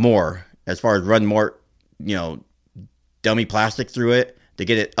more as far as run more, dummy plastic through it to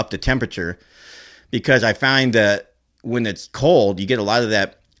get it up to temperature, because I find that when it's cold, you get a lot of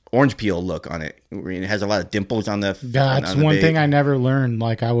that orange peel look on it. It has a lot of dimples on the. That's one thing I never learned.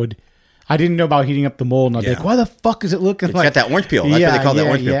 Like I didn't know about heating up the mold, and I'd be like, why the fuck is it looking it's like? It's got that orange peel. That's what they call that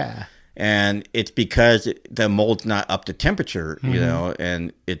orange peel. Yeah. And it's because the mold's not up to temperature,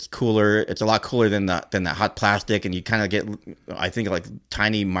 and it's cooler. It's a lot cooler than that hot plastic, and you kind of get, I think, like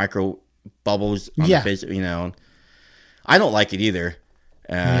tiny micro bubbles on the face. I don't like it either.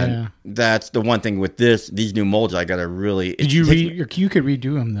 And that's the one thing with these new molds. I got to really. Did you you could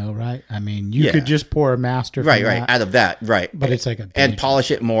redo them though, right? I mean, you could just pour a master, right, out of that, right? But it's like and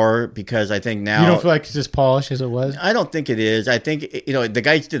polish it more, because I think now you don't feel like it's as polished as it was. I don't think it is. I think the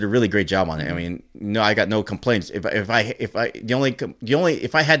guys did a really great job on it. I mean, I got no complaints. If I had to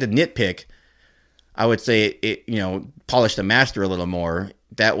nitpick, I would say polish the master a little more.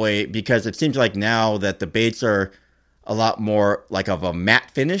 That way, because it seems like now that the baits are a lot more like of a matte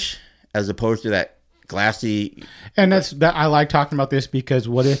finish as opposed to that glassy. And that I like talking about this, because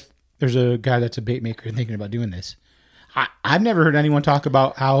what if there's a guy that's a bait maker thinking about doing this? I've never heard anyone talk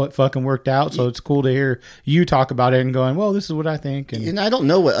about how it fucking worked out, so it's cool to hear you talk about it and going, well, this is what I think. And I don't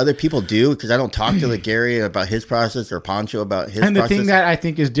know what other people do, because I don't talk to Gary about his process or Pancho about his process. And the thing that I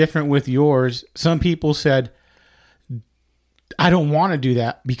think is different with yours, some people said, I don't want to do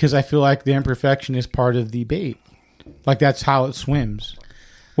that because I feel like the imperfection is part of the bait. Like that's how it swims,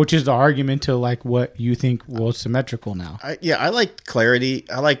 which is the argument to like what you think was symmetrical now. I like clarity.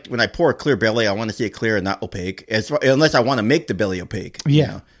 I like when I pour a clear belly, I want to see it clear and not opaque, unless I want to make the belly opaque.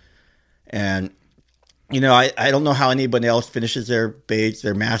 And I don't know how anybody else finishes their baits,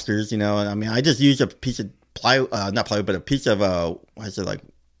 their masters. And I mean, I just use a piece of not plywood, but a piece of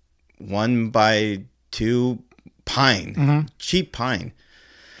 1x2 pine, cheap pine.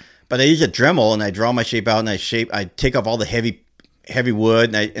 But I use a Dremel, and I draw my shape out, and I take off all the heavy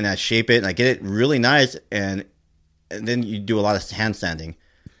wood, and I shape it, and I get it really nice, and then you do a lot of hand sanding.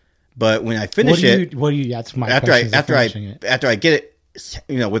 But when I finish that's my question. After I get it,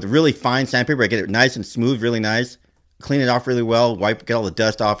 with really fine sandpaper, I get it nice and smooth, really nice, clean it off really well, get all the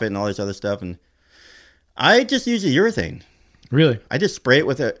dust off it and all this other stuff, and I just use a urethane. Really? I just spray it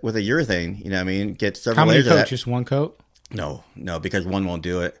with a urethane. Get several How layers many of coats? that. Just one coat? No, because one won't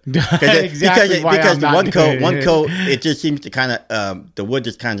do it. Exactly because the one coat, it just seems to kind of the wood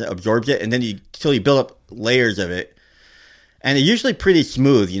just kind of absorbs it, and then until you build up layers of it, and it's usually pretty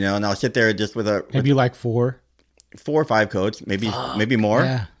smooth, And I'll sit there just with maybe like 4 or 5 coats, maybe more,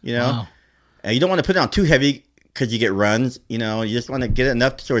 Wow. And you don't want to put it on too heavy because you get runs, You just want to get it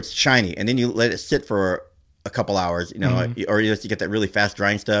enough so it's shiny, and then you let it sit for a couple hours, or you get that really fast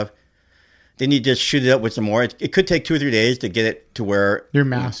drying stuff. Then you just shoot it up with some more. It could take 2 or 3 days to get it to where your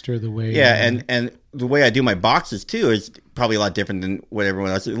master the way. Yeah, and the way I do my boxes too is probably a lot different than what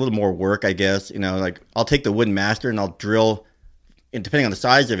everyone else. A little more work, I guess. Like I'll take the wooden master and I'll drill, and depending on the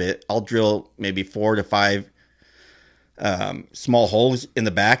size of it, I'll drill maybe 4 to 5 small holes in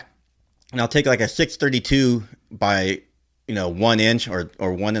the back, and I'll take like a 632 by 1 inch or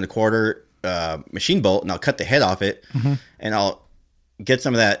 1 1/4 machine bolt, and I'll cut the head off it, and I'll get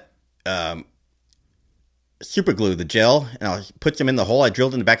some of that super glue, the gel, and I'll put them in the hole I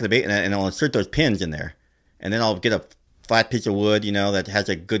drilled in the back of the bait, and I'll insert those pins in there, and then I'll get a flat piece of wood, that has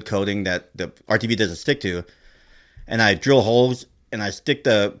a good coating that the RTV doesn't stick to, and I drill holes and I stick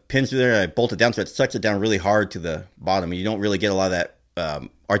the pins through there, and I bolt it down so it sucks it down really hard to the bottom, and you don't really get a lot of that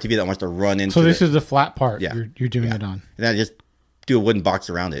RTV that wants to run into. So this is the flat part you're doing it on, and I just do a wooden box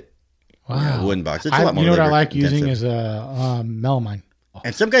around it. Wow, wooden box. It's a lot more. What I like using is a melamine.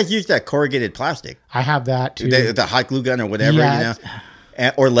 And some guys use that corrugated plastic. I have that too. The hot glue gun or whatever,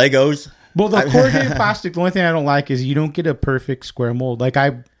 or Legos. Well, the corrugated plastic, the only thing I don't like is you don't get a perfect square mold. Like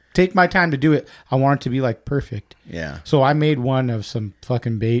take my time to do it. I want it to be like perfect. Yeah. So I made one of some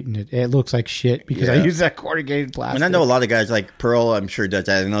fucking bait, and it looks like shit because I use that corrugated plastic. And I know a lot of guys like Pearl, I'm sure does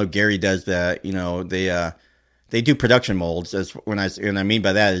that. I know Gary does that. You know, they do production molds. That's when I mean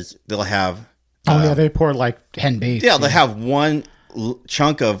by that is they'll have. They pour like 10 baits. Yeah, they'll have one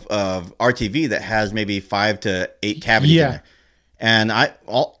chunk of RTV that has maybe 5 to 8 cavities in it. And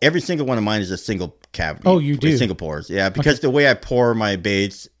every single one of mine is a single cavity. Oh, you do? Single pores. Yeah, because the way I pour my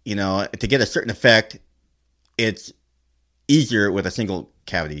baits, you know, to get a certain effect, it's easier with a single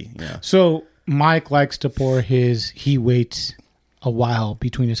cavity. You know? So Mike likes to pour he waits a while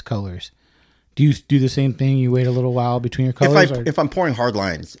between his colors. Do you do the same thing? You wait a little while between your colors? If I'm pouring hard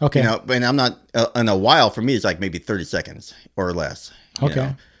lines, okay. You know, and I'm not, in a while for me, it's like maybe 30 seconds or less. Okay.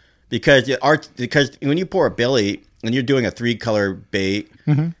 Know? Because when you pour a belly and you're doing a 3-color bait,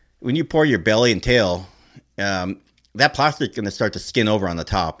 when you pour your belly and tail, that plastic is going to start to skin over on the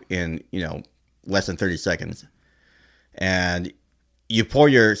top in, you know, less than 30 seconds. And you pour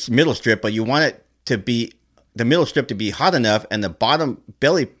your middle strip, but you want it to be, the middle strip to be hot enough and the bottom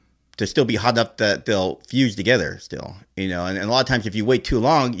belly to still be hot enough that they'll fuse together still, you know. And a lot of times if you wait too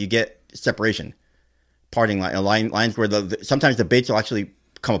long, you get separation, parting lines where sometimes the baits will actually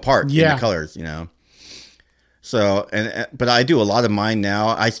come apart in the colors, you know. So, but I do a lot of mine now.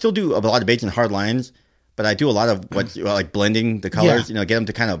 I still do a lot of baits in hard lines, but I do a lot of what's like blending the colors, you know, get them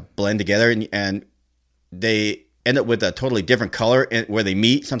to kind of blend together, and they end up with a totally different color where they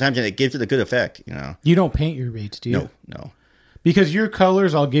meet sometimes, and it gives it a good effect, you know. You don't paint your baits, do you? No. Because your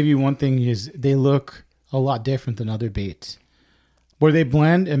colors, I'll give you one thing, is they look a lot different than other baits. Where they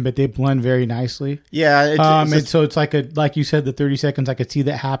blend, but they blend very nicely. Yeah. So it's like you said, the 30 seconds, I could see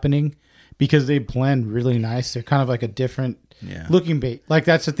that happening because they blend really nice. They're kind of like a different looking bait. Like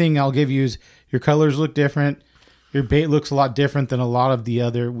that's the thing I'll give you is your colors look different. Your bait looks a lot different than a lot of the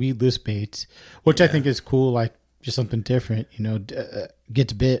other weedless baits, which I think is cool. Like just something different, you know,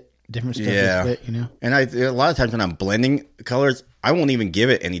 gets bit. Different stuff gets bit, you know. And a lot of times when I'm blending colors, I won't even give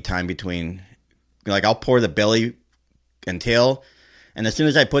it any time between. Like I'll pour the belly and tail, and as soon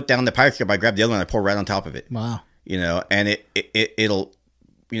as I put down the pirate strip, I grab the other one and I pour right on top of it. Wow. You know, and it'll,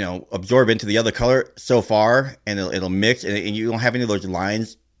 you know, absorb into the other color so far, and it'll mix, and you don't have any of those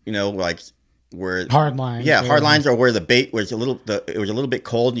lines, you know, like where hard lines. Yeah, hard lines are where the bait was it was a little bit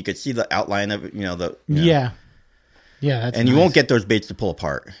cold, and you could see the outline of it, you know, Yeah, that's and you won't get those baits to pull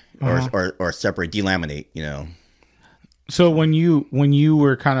apart or separate, delaminate, you know. So when you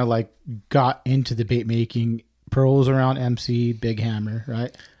were kind of like got into the bait making, Pearl's around MC, Big Hammer,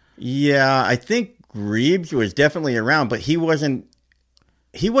 right? Yeah, I think Reeves was definitely around, but he wasn't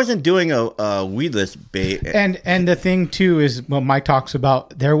doing a weedless bait. And the thing too is what Mike talks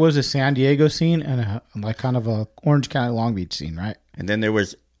about. There was a San Diego scene and like kind of a Orange County, Long Beach scene, right? And then there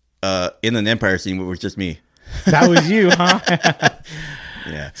was Inland Empire scene, which was just me. That was you, huh?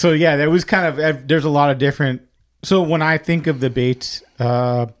 Yeah. So yeah, there was kind of there's a lot of different. So when I think of the baits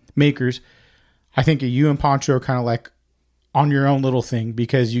makers, I think of you and Poncho are kind of like on your own little thing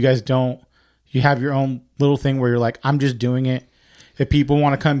because you guys you have your own little thing where you're like, I'm just doing it. If people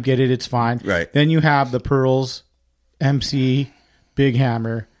want to come get it, it's fine. Right. Then you have the Pearls, MC, Big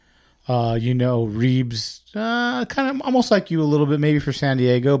Hammer, you know, Reeves, kind of almost like you a little bit, maybe for San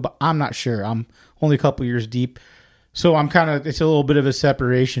Diego, but I'm not sure. I'm only a couple years deep. So it's a little bit of a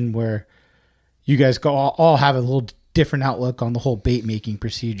separation where you guys all have a little different outlook on the whole bait making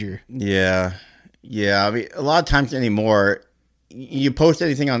procedure. Yeah. Yeah. I mean, a lot of times anymore, you post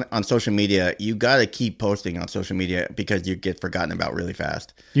anything on social media, you got to keep posting on social media because you get forgotten about really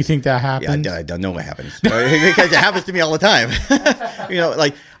fast. You think that happens? Yeah, I don't know what happens. Because it happens to me all the time. You know,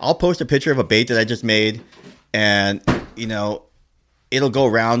 like I'll post a picture of a bait that I just made and, you know, it'll go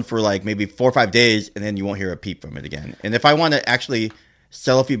around for like maybe 4 or 5 days and then you won't hear a peep from it again. And if I want to actually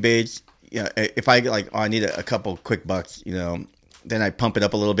sell a few baits, you know, if I I need a couple quick bucks, you know, then I pump it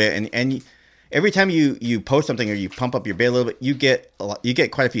up a little bit and every time you post something or you pump up your bait a little bit, you get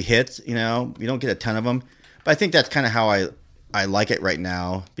quite a few hits. You know, you don't get a ton of them, but I think that's kind of how I like it right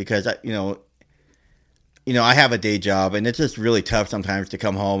now because you know, I have a day job and it's just really tough sometimes to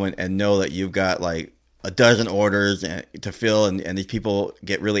come home and know that you've got like a dozen orders to fill and these people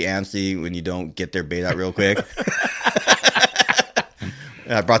get really antsy when you don't get their bait out real quick.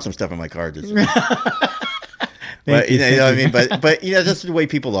 I brought some stuff in my car just. But you know what I mean. But you know that's the way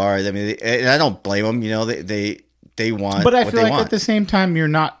people are. I mean, and I don't blame them. You know, they want. But I what feel they like want. at the same time, you're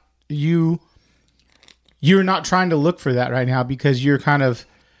not trying to look for that right now because you're kind of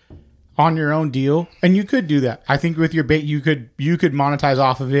on your own deal, and you could do that. I think with your bait, you could monetize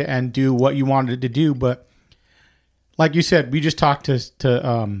off of it and do what you wanted to do. But like you said, we just talked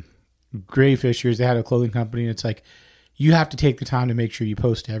to Gray Fishers. They had a clothing company, and it's like you have to take the time to make sure you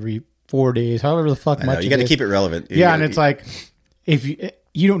post every 4 days, however the fuck much. You got to keep it relevant. And it's like if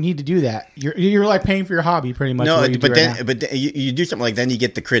you don't need to do that. You're like paying for your hobby pretty much. No, but then you do something like then you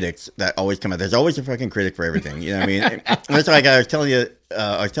get the critics that always come out. There's always a fucking critic for everything. You know what I mean? And that's like I was telling you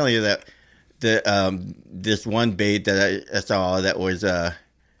that this one bait that I saw that was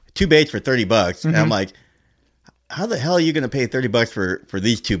 2 baits for $30, and I'm like, how the hell are you going to pay $30 for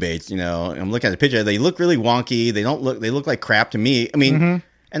these 2 baits? You know, I'm looking at the picture. They look really wonky. They look like crap to me. I mean.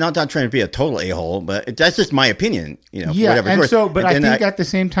 And I'm not trying to be a total a-hole, but that's just my opinion, you know. Yeah, whatever. and so, but I think at the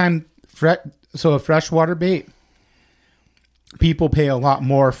same time, a freshwater bait, people pay a lot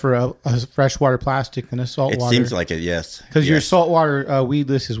more for a freshwater plastic than a saltwater. It seems like it, yes. Because your saltwater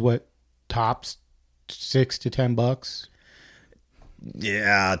weedless is what, tops $6 to $10?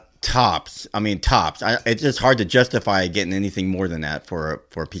 Yeah, tops. I mean, tops. It's just hard to justify getting anything more than that for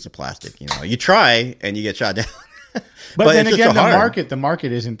a piece of plastic. You know, you try and you get shot down. But then again, the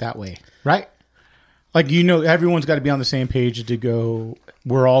market isn't that way, right? Like, you know, everyone's got to be on the same page to go,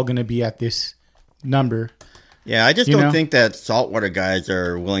 we're all going to be at this number. Yeah, I just don't think that saltwater guys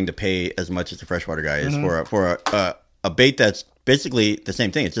are willing to pay as much as the freshwater guy is for a bait that's basically the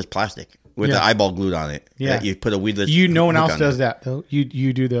same thing. It's just plastic with the eyeball glued on it. Yeah. You put a weedless. No one else does that, though.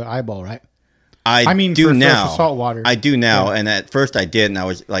 You do the eyeball, right? I mean, do now. For saltwater. I do now, and at first I did, and I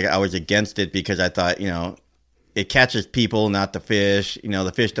was against it because I thought, you know, it catches people, not the fish. You know,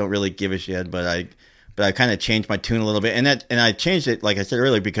 the fish don't really give a shit. But I kind of changed my tune a little bit, and I changed it, like I said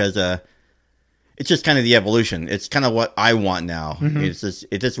earlier, because it's just kind of the evolution. It's kind of what I want now. It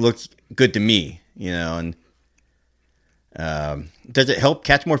just looks good to me, you know. And does it help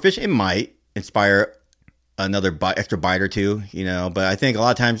catch more fish? It might inspire another extra bite or two, you know. But I think a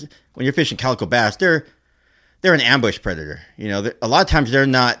lot of times when you're fishing calico bass, they're an ambush predator. You know, a lot of times they're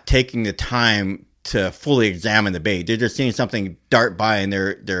not taking the time to fully examine the bait. They're just seeing something dart by, and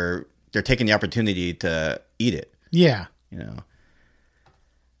they're taking the opportunity to eat it. Yeah, you know.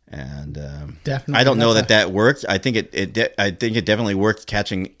 And definitely, I don't know that works. I think it definitely works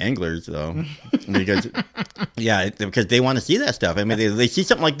catching anglers though, because because they want to see that stuff. I mean, they see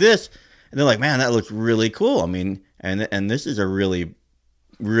something like this, and they're like, man, that looks really cool. I mean, and this is a really,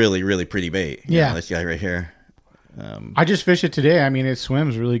 really, really pretty bait. You know, this guy right here. I just fished it today. I mean, it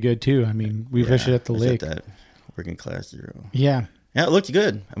swims really good too. I mean, we fished it at the lake. That working class 0. Yeah, it looks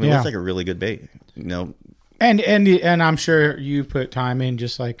good. I mean, it looks like a really good bait. You know, and I'm sure you put time in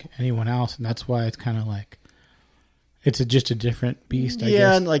just like anyone else, and that's why it's kind of like it's just a different beast. I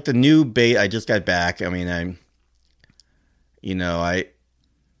guess. And like the new bait I just got back. I mean,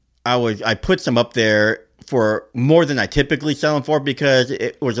 I put some up there for more than I typically sell them for because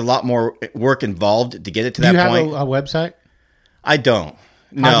it was a lot more work involved to get it to that point. Do you have a website? I don't.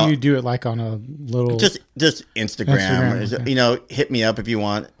 No. How do you do it? Like on a little... Just Instagram. You know, hit me up if you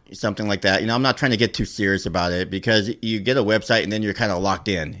want something like that. You know, I'm not trying to get too serious about it because you get a website and then you're kind of locked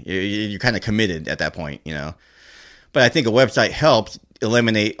in. You're kind of committed at that point, you know. But I think a website helps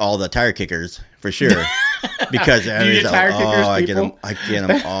eliminate all the tire kickers for sure. Because I get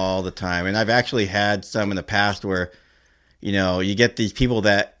them all the time, and I've actually had some in the past where, you know, you get these people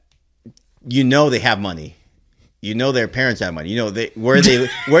that, you know, they have money, you know, their parents have money, you know, where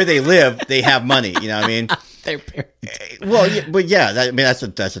they live, they have money, you know what I mean? Their parents. Well, yeah, but yeah, that's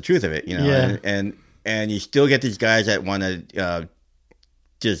the truth of it, you know. Yeah. And you still get these guys that want to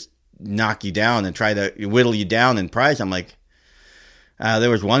just knock you down and try to whittle you down in price. I'm like, there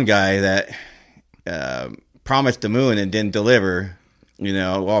was one guy that promised the moon and didn't deliver, you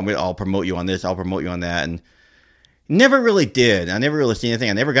know, well, I'll promote you on this, I'll promote you on that, and never really did. I never really see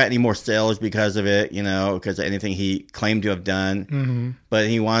anything. I never got any more sales because of it, you know, because of anything he claimed to have done. Mm-hmm. But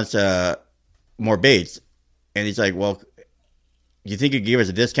he wants more baits, and he's like, well, you think you'd give us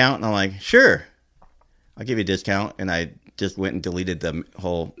a discount? And I'm like, sure, I'll give you a discount, and I just went and deleted the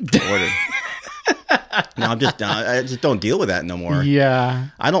whole order. No, I'm just done. I just don't deal with that no more. Yeah.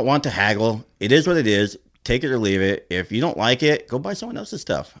 I don't want to haggle. It is what it is. Take it or leave it. If you don't like it, go buy someone else's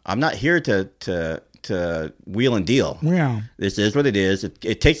stuff. I'm not here to wheel and deal. Yeah. This is what it is.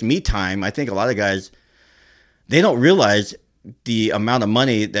 It takes me time. I think a lot of guys, they don't realize the amount of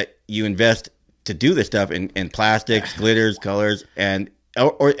money that you invest to do this stuff in plastics, glitters, colors, and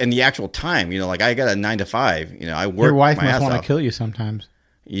the actual time. You know, like I got a 9 to 5. You know, I work. Your wife my ass must want off. to kill you sometimes.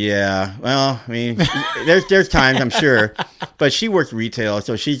 Yeah, well, I mean, there's times I'm sure, but she works retail,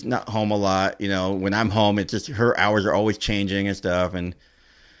 so she's not home a lot. You know, when I'm home, it's just her hours are always changing and stuff, and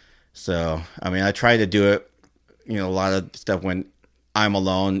so I mean, I try to do it. You know, a lot of stuff when I'm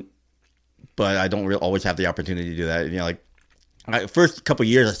alone, but I don't always have the opportunity to do that. You know, like first couple of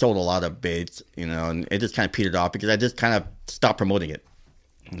years, I sold a lot of baits, you know, and it just kind of petered off because I just kind of stopped promoting it.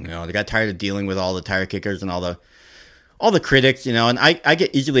 You know, I got tired of dealing with all the tire kickers and all the critics, you know, and I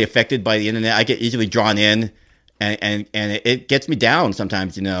get easily affected by the internet. I get easily drawn in, and it gets me down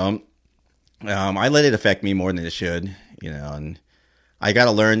sometimes, you know. I let it affect me more than it should, you know, and I got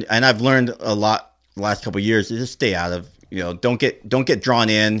to learn, and I've learned a lot the last couple of years to just stay out of, you know, don't get drawn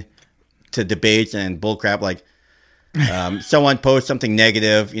in to debates and bullcrap. Like someone posts something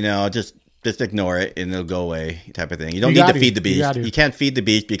negative, you know, just ignore it and it'll go away, type of thing. You don't need to feed the beast. You can't feed the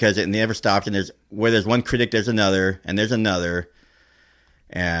beast because it never stops. And where there's one critic, there's another, and there's another.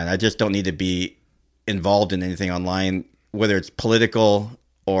 And I just don't need to be involved in anything online, whether it's political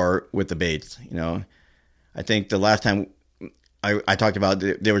or with the baits. You know, I think the last time I talked about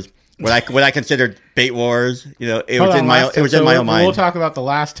there was what I considered bait wars. You know, it was in my own mind. We'll talk about the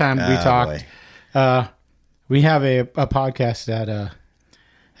last time we talked. We have a podcast that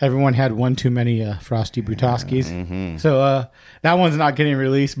everyone had one too many Frosty Brutoskis. Mm-hmm. So that one's not getting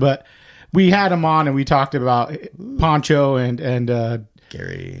released, but we had them on and we talked about Poncho and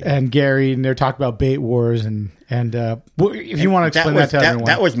Gary, and they're talking about bait wars and if you want to explain that to everyone.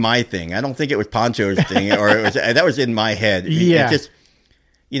 That was my thing. I don't think it was Poncho's thing, or that was in my head. Yeah. It just,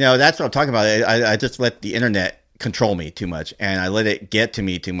 you know, that's what I'm talking about. I just let the internet control me too much, and I let it get to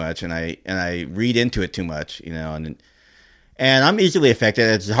me too much, and I read into it too much, you know, and I'm easily affected.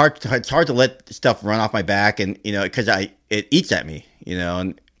 It's hard to let stuff run off my back, and you know, because it eats at me, you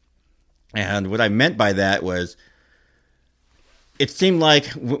know, and what I meant by that was, it seemed like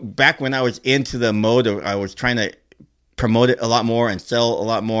back when I was into the mode of I was trying to promote it a lot more and sell a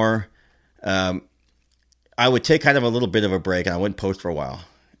lot more, I would take kind of a little bit of a break and I wouldn't post for a while,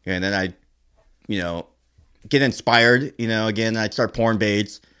 and then I, you know, get inspired, you know, again, I'd start pouring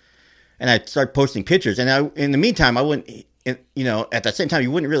baits and I'd start posting pictures, and in the meantime, I wouldn't, you know, at the same time,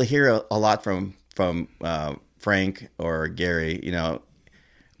 you wouldn't really hear a lot from Frank or Gary, you know,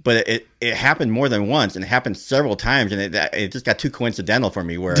 but it happened more than once, and it happened several times, and it just got too coincidental for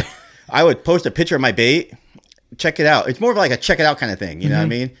me where I would post a picture of my bait, check it out. It's more of like a check it out kind of thing, you know what I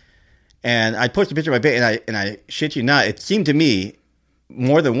mean? And I'd post a picture of my bait, and I shit you not, it seemed to me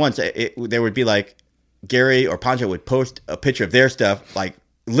more than once there would be like Gary or Poncho would post a picture of their stuff like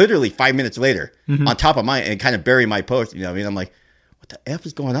literally 5 minutes later on top of mine and kind of bury my post, you know what I mean? I'm like, what the F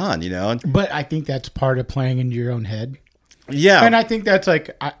is going on, you know? But I think that's part of playing in your own head. Yeah. And I think that's like,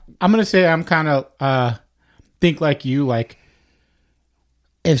 I'm going to say I'm kind of think like you, like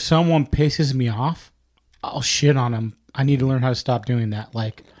if someone pisses me off, I'll shit on them. I need to learn how to stop doing that.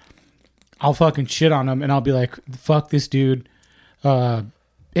 Like I'll fucking shit on them and I'll be like, fuck this dude.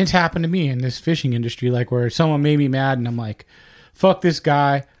 It's happened to me in this fishing industry, like where someone made me mad and I'm like, fuck this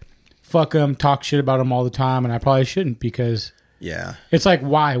guy, fuck him, talk shit about him all the time. And I probably shouldn't because it's like,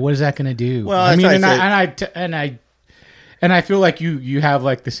 why? What is that going to do? Well, I mean, and I feel like you have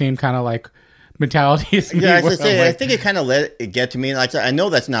like the same kind of like mentality as me. Yeah, I think it kind of let it get to me. Like I know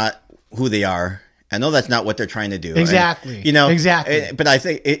that's not who they are. I know that's not what they're trying to do. Exactly. And, you know, exactly. But I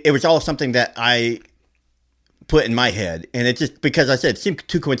think it was all something that I put in my head, and it just, because I said it seemed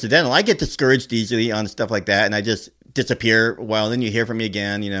too coincidental. I get discouraged easily on stuff like that, and I just disappear. Well, then you hear from me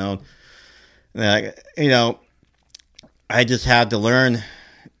again. You know, I just had to learn.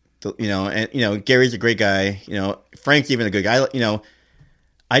 You know, and you know, Gary's a great guy. You know, Frank's even a good guy. You know,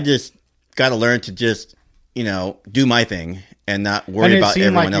 I just got to learn to just, you know, do my thing and not worry about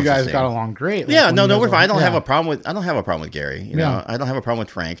everyone else's thing. You guys got along great. Like, yeah, no, we're fine. I don't have a problem with Gary. You know, I don't have a problem with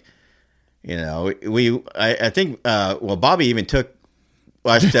Frank. You know, I think Bobby even took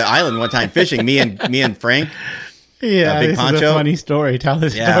us to Island one time fishing. Me and Frank. Yeah, Big this Poncho. is a funny story. Tell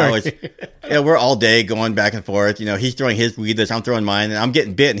this story. We're all day going back and forth. You know, he's throwing his weedless, I'm throwing mine, and I'm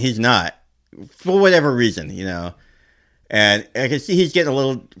getting bit, and he's not, for whatever reason. You know, and I can see he's getting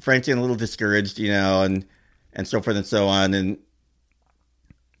Frank's getting a little discouraged. You know, and so forth and so on. And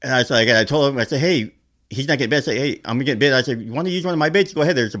I was like, I told him, I said, hey, he's not getting bit. I said, hey, I'm getting bit. I said, you want to use one of my baits? Go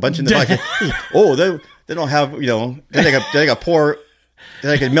ahead. There's a bunch in the bucket. Oh, they don't have, you know, they got pour.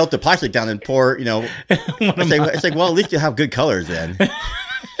 Then I could melt the plastic down and pour, you know. It's like, well, at least you have good colors then.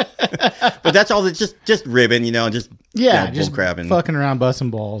 But that's all. It's just ribbon, you know, and just just bullcrapping, fucking around,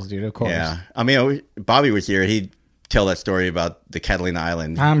 busting balls, dude. Of course. Yeah, I mean, Bobby was here. He'd tell that story about the Catalina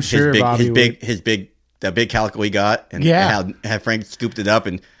Island. I'm sure his big calico he got, and had Frank scooped it up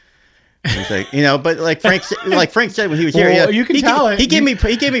and. It's like, you know, but like Frank said when he was here, you can tell it. He gave me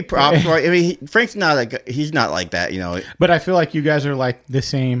props. Right? I mean, Frank's he's not like that, you know. But I feel like you guys are like the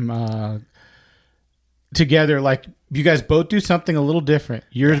same together. Like you guys both do something a little different.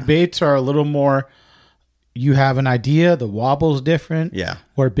 Your baits are a little more, you have an idea, the wobble's different. Yeah.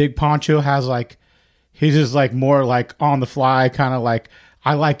 Where Big Poncho has like, he's just like more like on the fly, kind of like,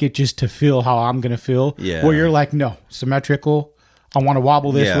 I like it just to feel how I'm going to feel. Yeah. Where you're like, no, symmetrical. I want to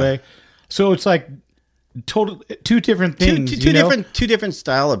wobble this way. So it's like two different things. Two different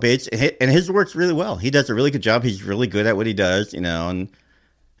style of baits, and his works really well. He does a really good job. He's really good at what he does, and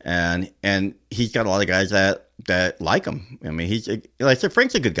he's got a lot of guys that like him. I mean, he's like I said,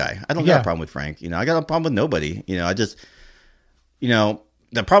 Frank's a good guy. I don't got a problem with Frank. I got a problem with nobody. I just,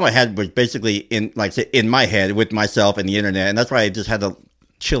 the problem I had was basically in my head with myself and the internet, and that's why I just had to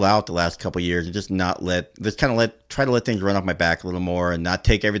chill out the last couple of years and just try to let things run off my back a little more and not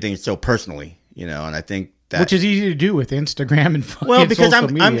take everything so personally. And I think that, which is easy to do with Instagram and fucking because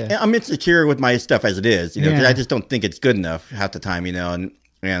social media. I'm insecure with my stuff as it is, because I just don't think it's good enough half the time, and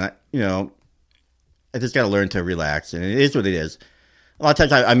I just got to learn to relax, and it is what it is. A lot of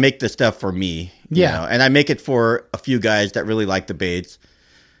times I make this stuff for me, and I make it for a few guys that really like the baits,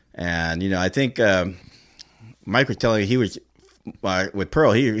 and I think Mike was telling me he was with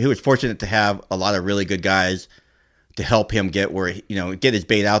Pearl. He was fortunate to have a lot of really good guys to help him get where get his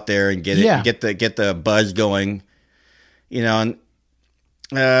bait out there and get the buzz going, and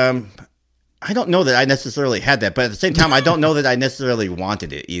I don't know that I necessarily had that, but at the same time I don't know that I necessarily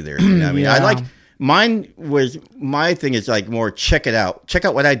wanted it either. I mean, I like my thing is like more check out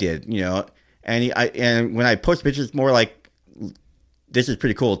what I did, and when I post pictures, more like this is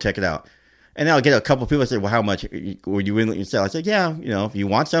pretty cool, check it out. And then I'll get a couple of people that say, well, how much would you willing to sell? I said, yeah, if you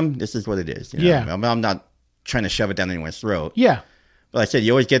want some, this is what it is. I'm not trying to shove it down anyone's throat. Yeah. But I said,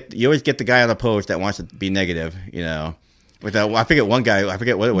 you always get the guy on the post that wants to be negative, With I forget one guy, I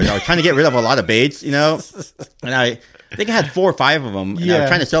forget what it was. I was trying to get rid of a lot of baits, and I think I had 4 or 5 of them, and I was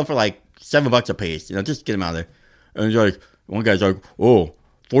trying to sell for like $7 a piece, just get them out of there. And he's like, one guy's like, oh,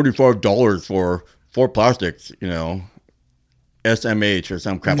 $45 for 4 plastics, SMH or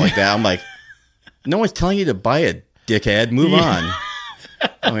some crap like that. I'm like, no one's telling you to buy it, dickhead. Move on.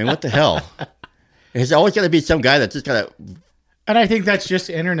 I mean, what the hell? There's always got to be some guy that's just got to. And I think that's just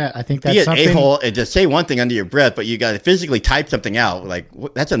internet. I think that's be an something. A-hole and just say one thing under your breath, but you got to physically type something out. Like,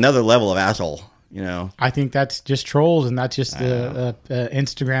 that's another level of asshole, I think that's just trolls, and that's just the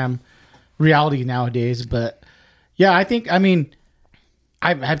Instagram reality nowadays. But yeah, I think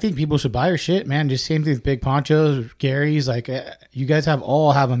people should buy your shit, man. Just same thing with Big Ponchos, Gary's. Like, you guys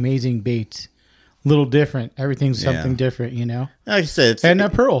all have amazing baits. Little different. Everything's something different, Like I said, and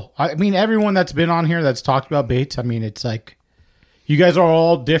Pearl. I mean, everyone that's been on here that's talked about baits. I mean, it's like you guys are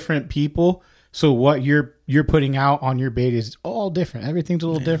all different people. So what you're putting out on your bait is all different. Everything's a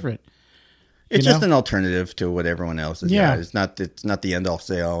little different. It's just an alternative to what everyone else is. Yeah, it's not the end all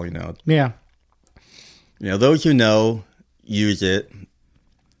say all. Yeah. Those who know use it,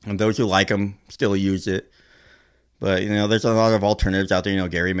 and those who like them still use it. But, there's a lot of alternatives out there.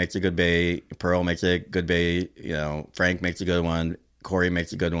 Gary makes a good bait. Pearl makes a good bait. Frank makes a good one. Corey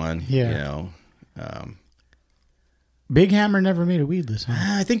makes a good one. Yeah. Big Hammer never made a weedless, huh?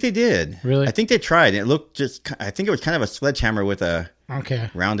 I think they did. Really? I think they tried. It looked I think it was kind of a sledgehammer with a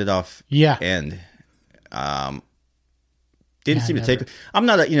rounded off end. Didn't seem to take. I'm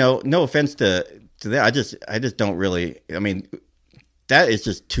not no offense to that. I just don't really. I mean, that is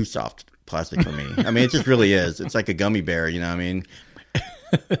just too soft plastic for me. I mean, it just really is. It's like a gummy bear, I mean,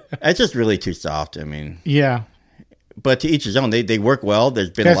 it's just really too soft. I mean, yeah. But to each his own. They work well. There's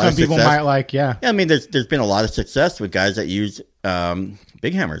been a lot of success. Some people might like, yeah. I mean, there's been a lot of success with guys that use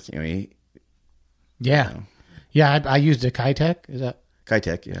big hammers. Yeah. I used a Kitech. Is that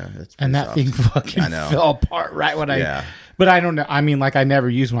Kitech? Yeah, and that soft. thing fucking fell apart right when I. But I don't know. I mean, like I never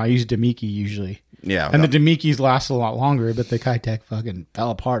use one. I use Demiki usually. Yeah, and the Demikis last a lot longer, but the Kitech fucking fell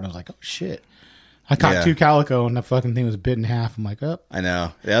apart. And I was like, oh shit! I caught 2 calico, and the fucking thing was bit in half. I'm like, oh. I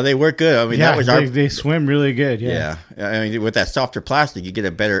know. Yeah, they work good. I mean, that was they swim really good. Yeah. I mean, with that softer plastic, you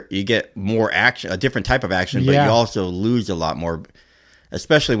get more action, a different type of action, but you also lose a lot more.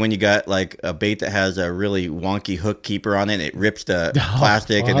 Especially when you got like a bait that has a really wonky hook keeper on it, and it rips the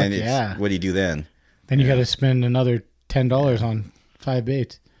plastic, and then what do you do then? Then you got to spend another $10 on 5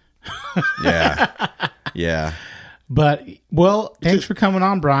 baits. Yeah. But thanks for coming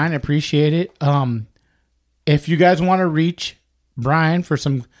on, Brian. I appreciate it. If you guys want to reach Brian for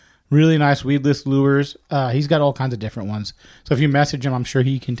some really nice weedless lures, he's got all kinds of different ones. So if you message him, I'm sure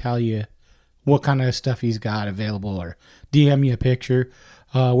he can tell you what kind of stuff he's got available, or DM you a picture.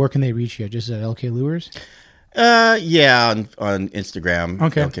 Where can they reach you? Just at LK Lures? On Instagram.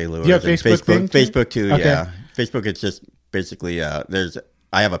 Okay. LK Lures. Do you have Facebook too? Facebook too. Okay. Yeah. Facebook, it's just basically there's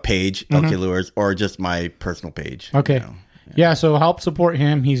I have a page, LK Lures, or just my personal page. Okay. You know? Yeah, so help support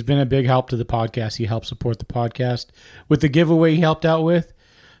him. He's been a big help to the podcast. He helped support the podcast with the giveaway he helped out with.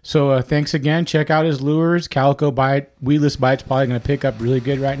 So thanks again. Check out his lures. Calico Bite, Weedless Bite's probably going to pick up really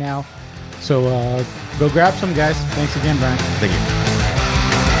good right now. So go grab some, guys. Thanks again, Brian. Thank you.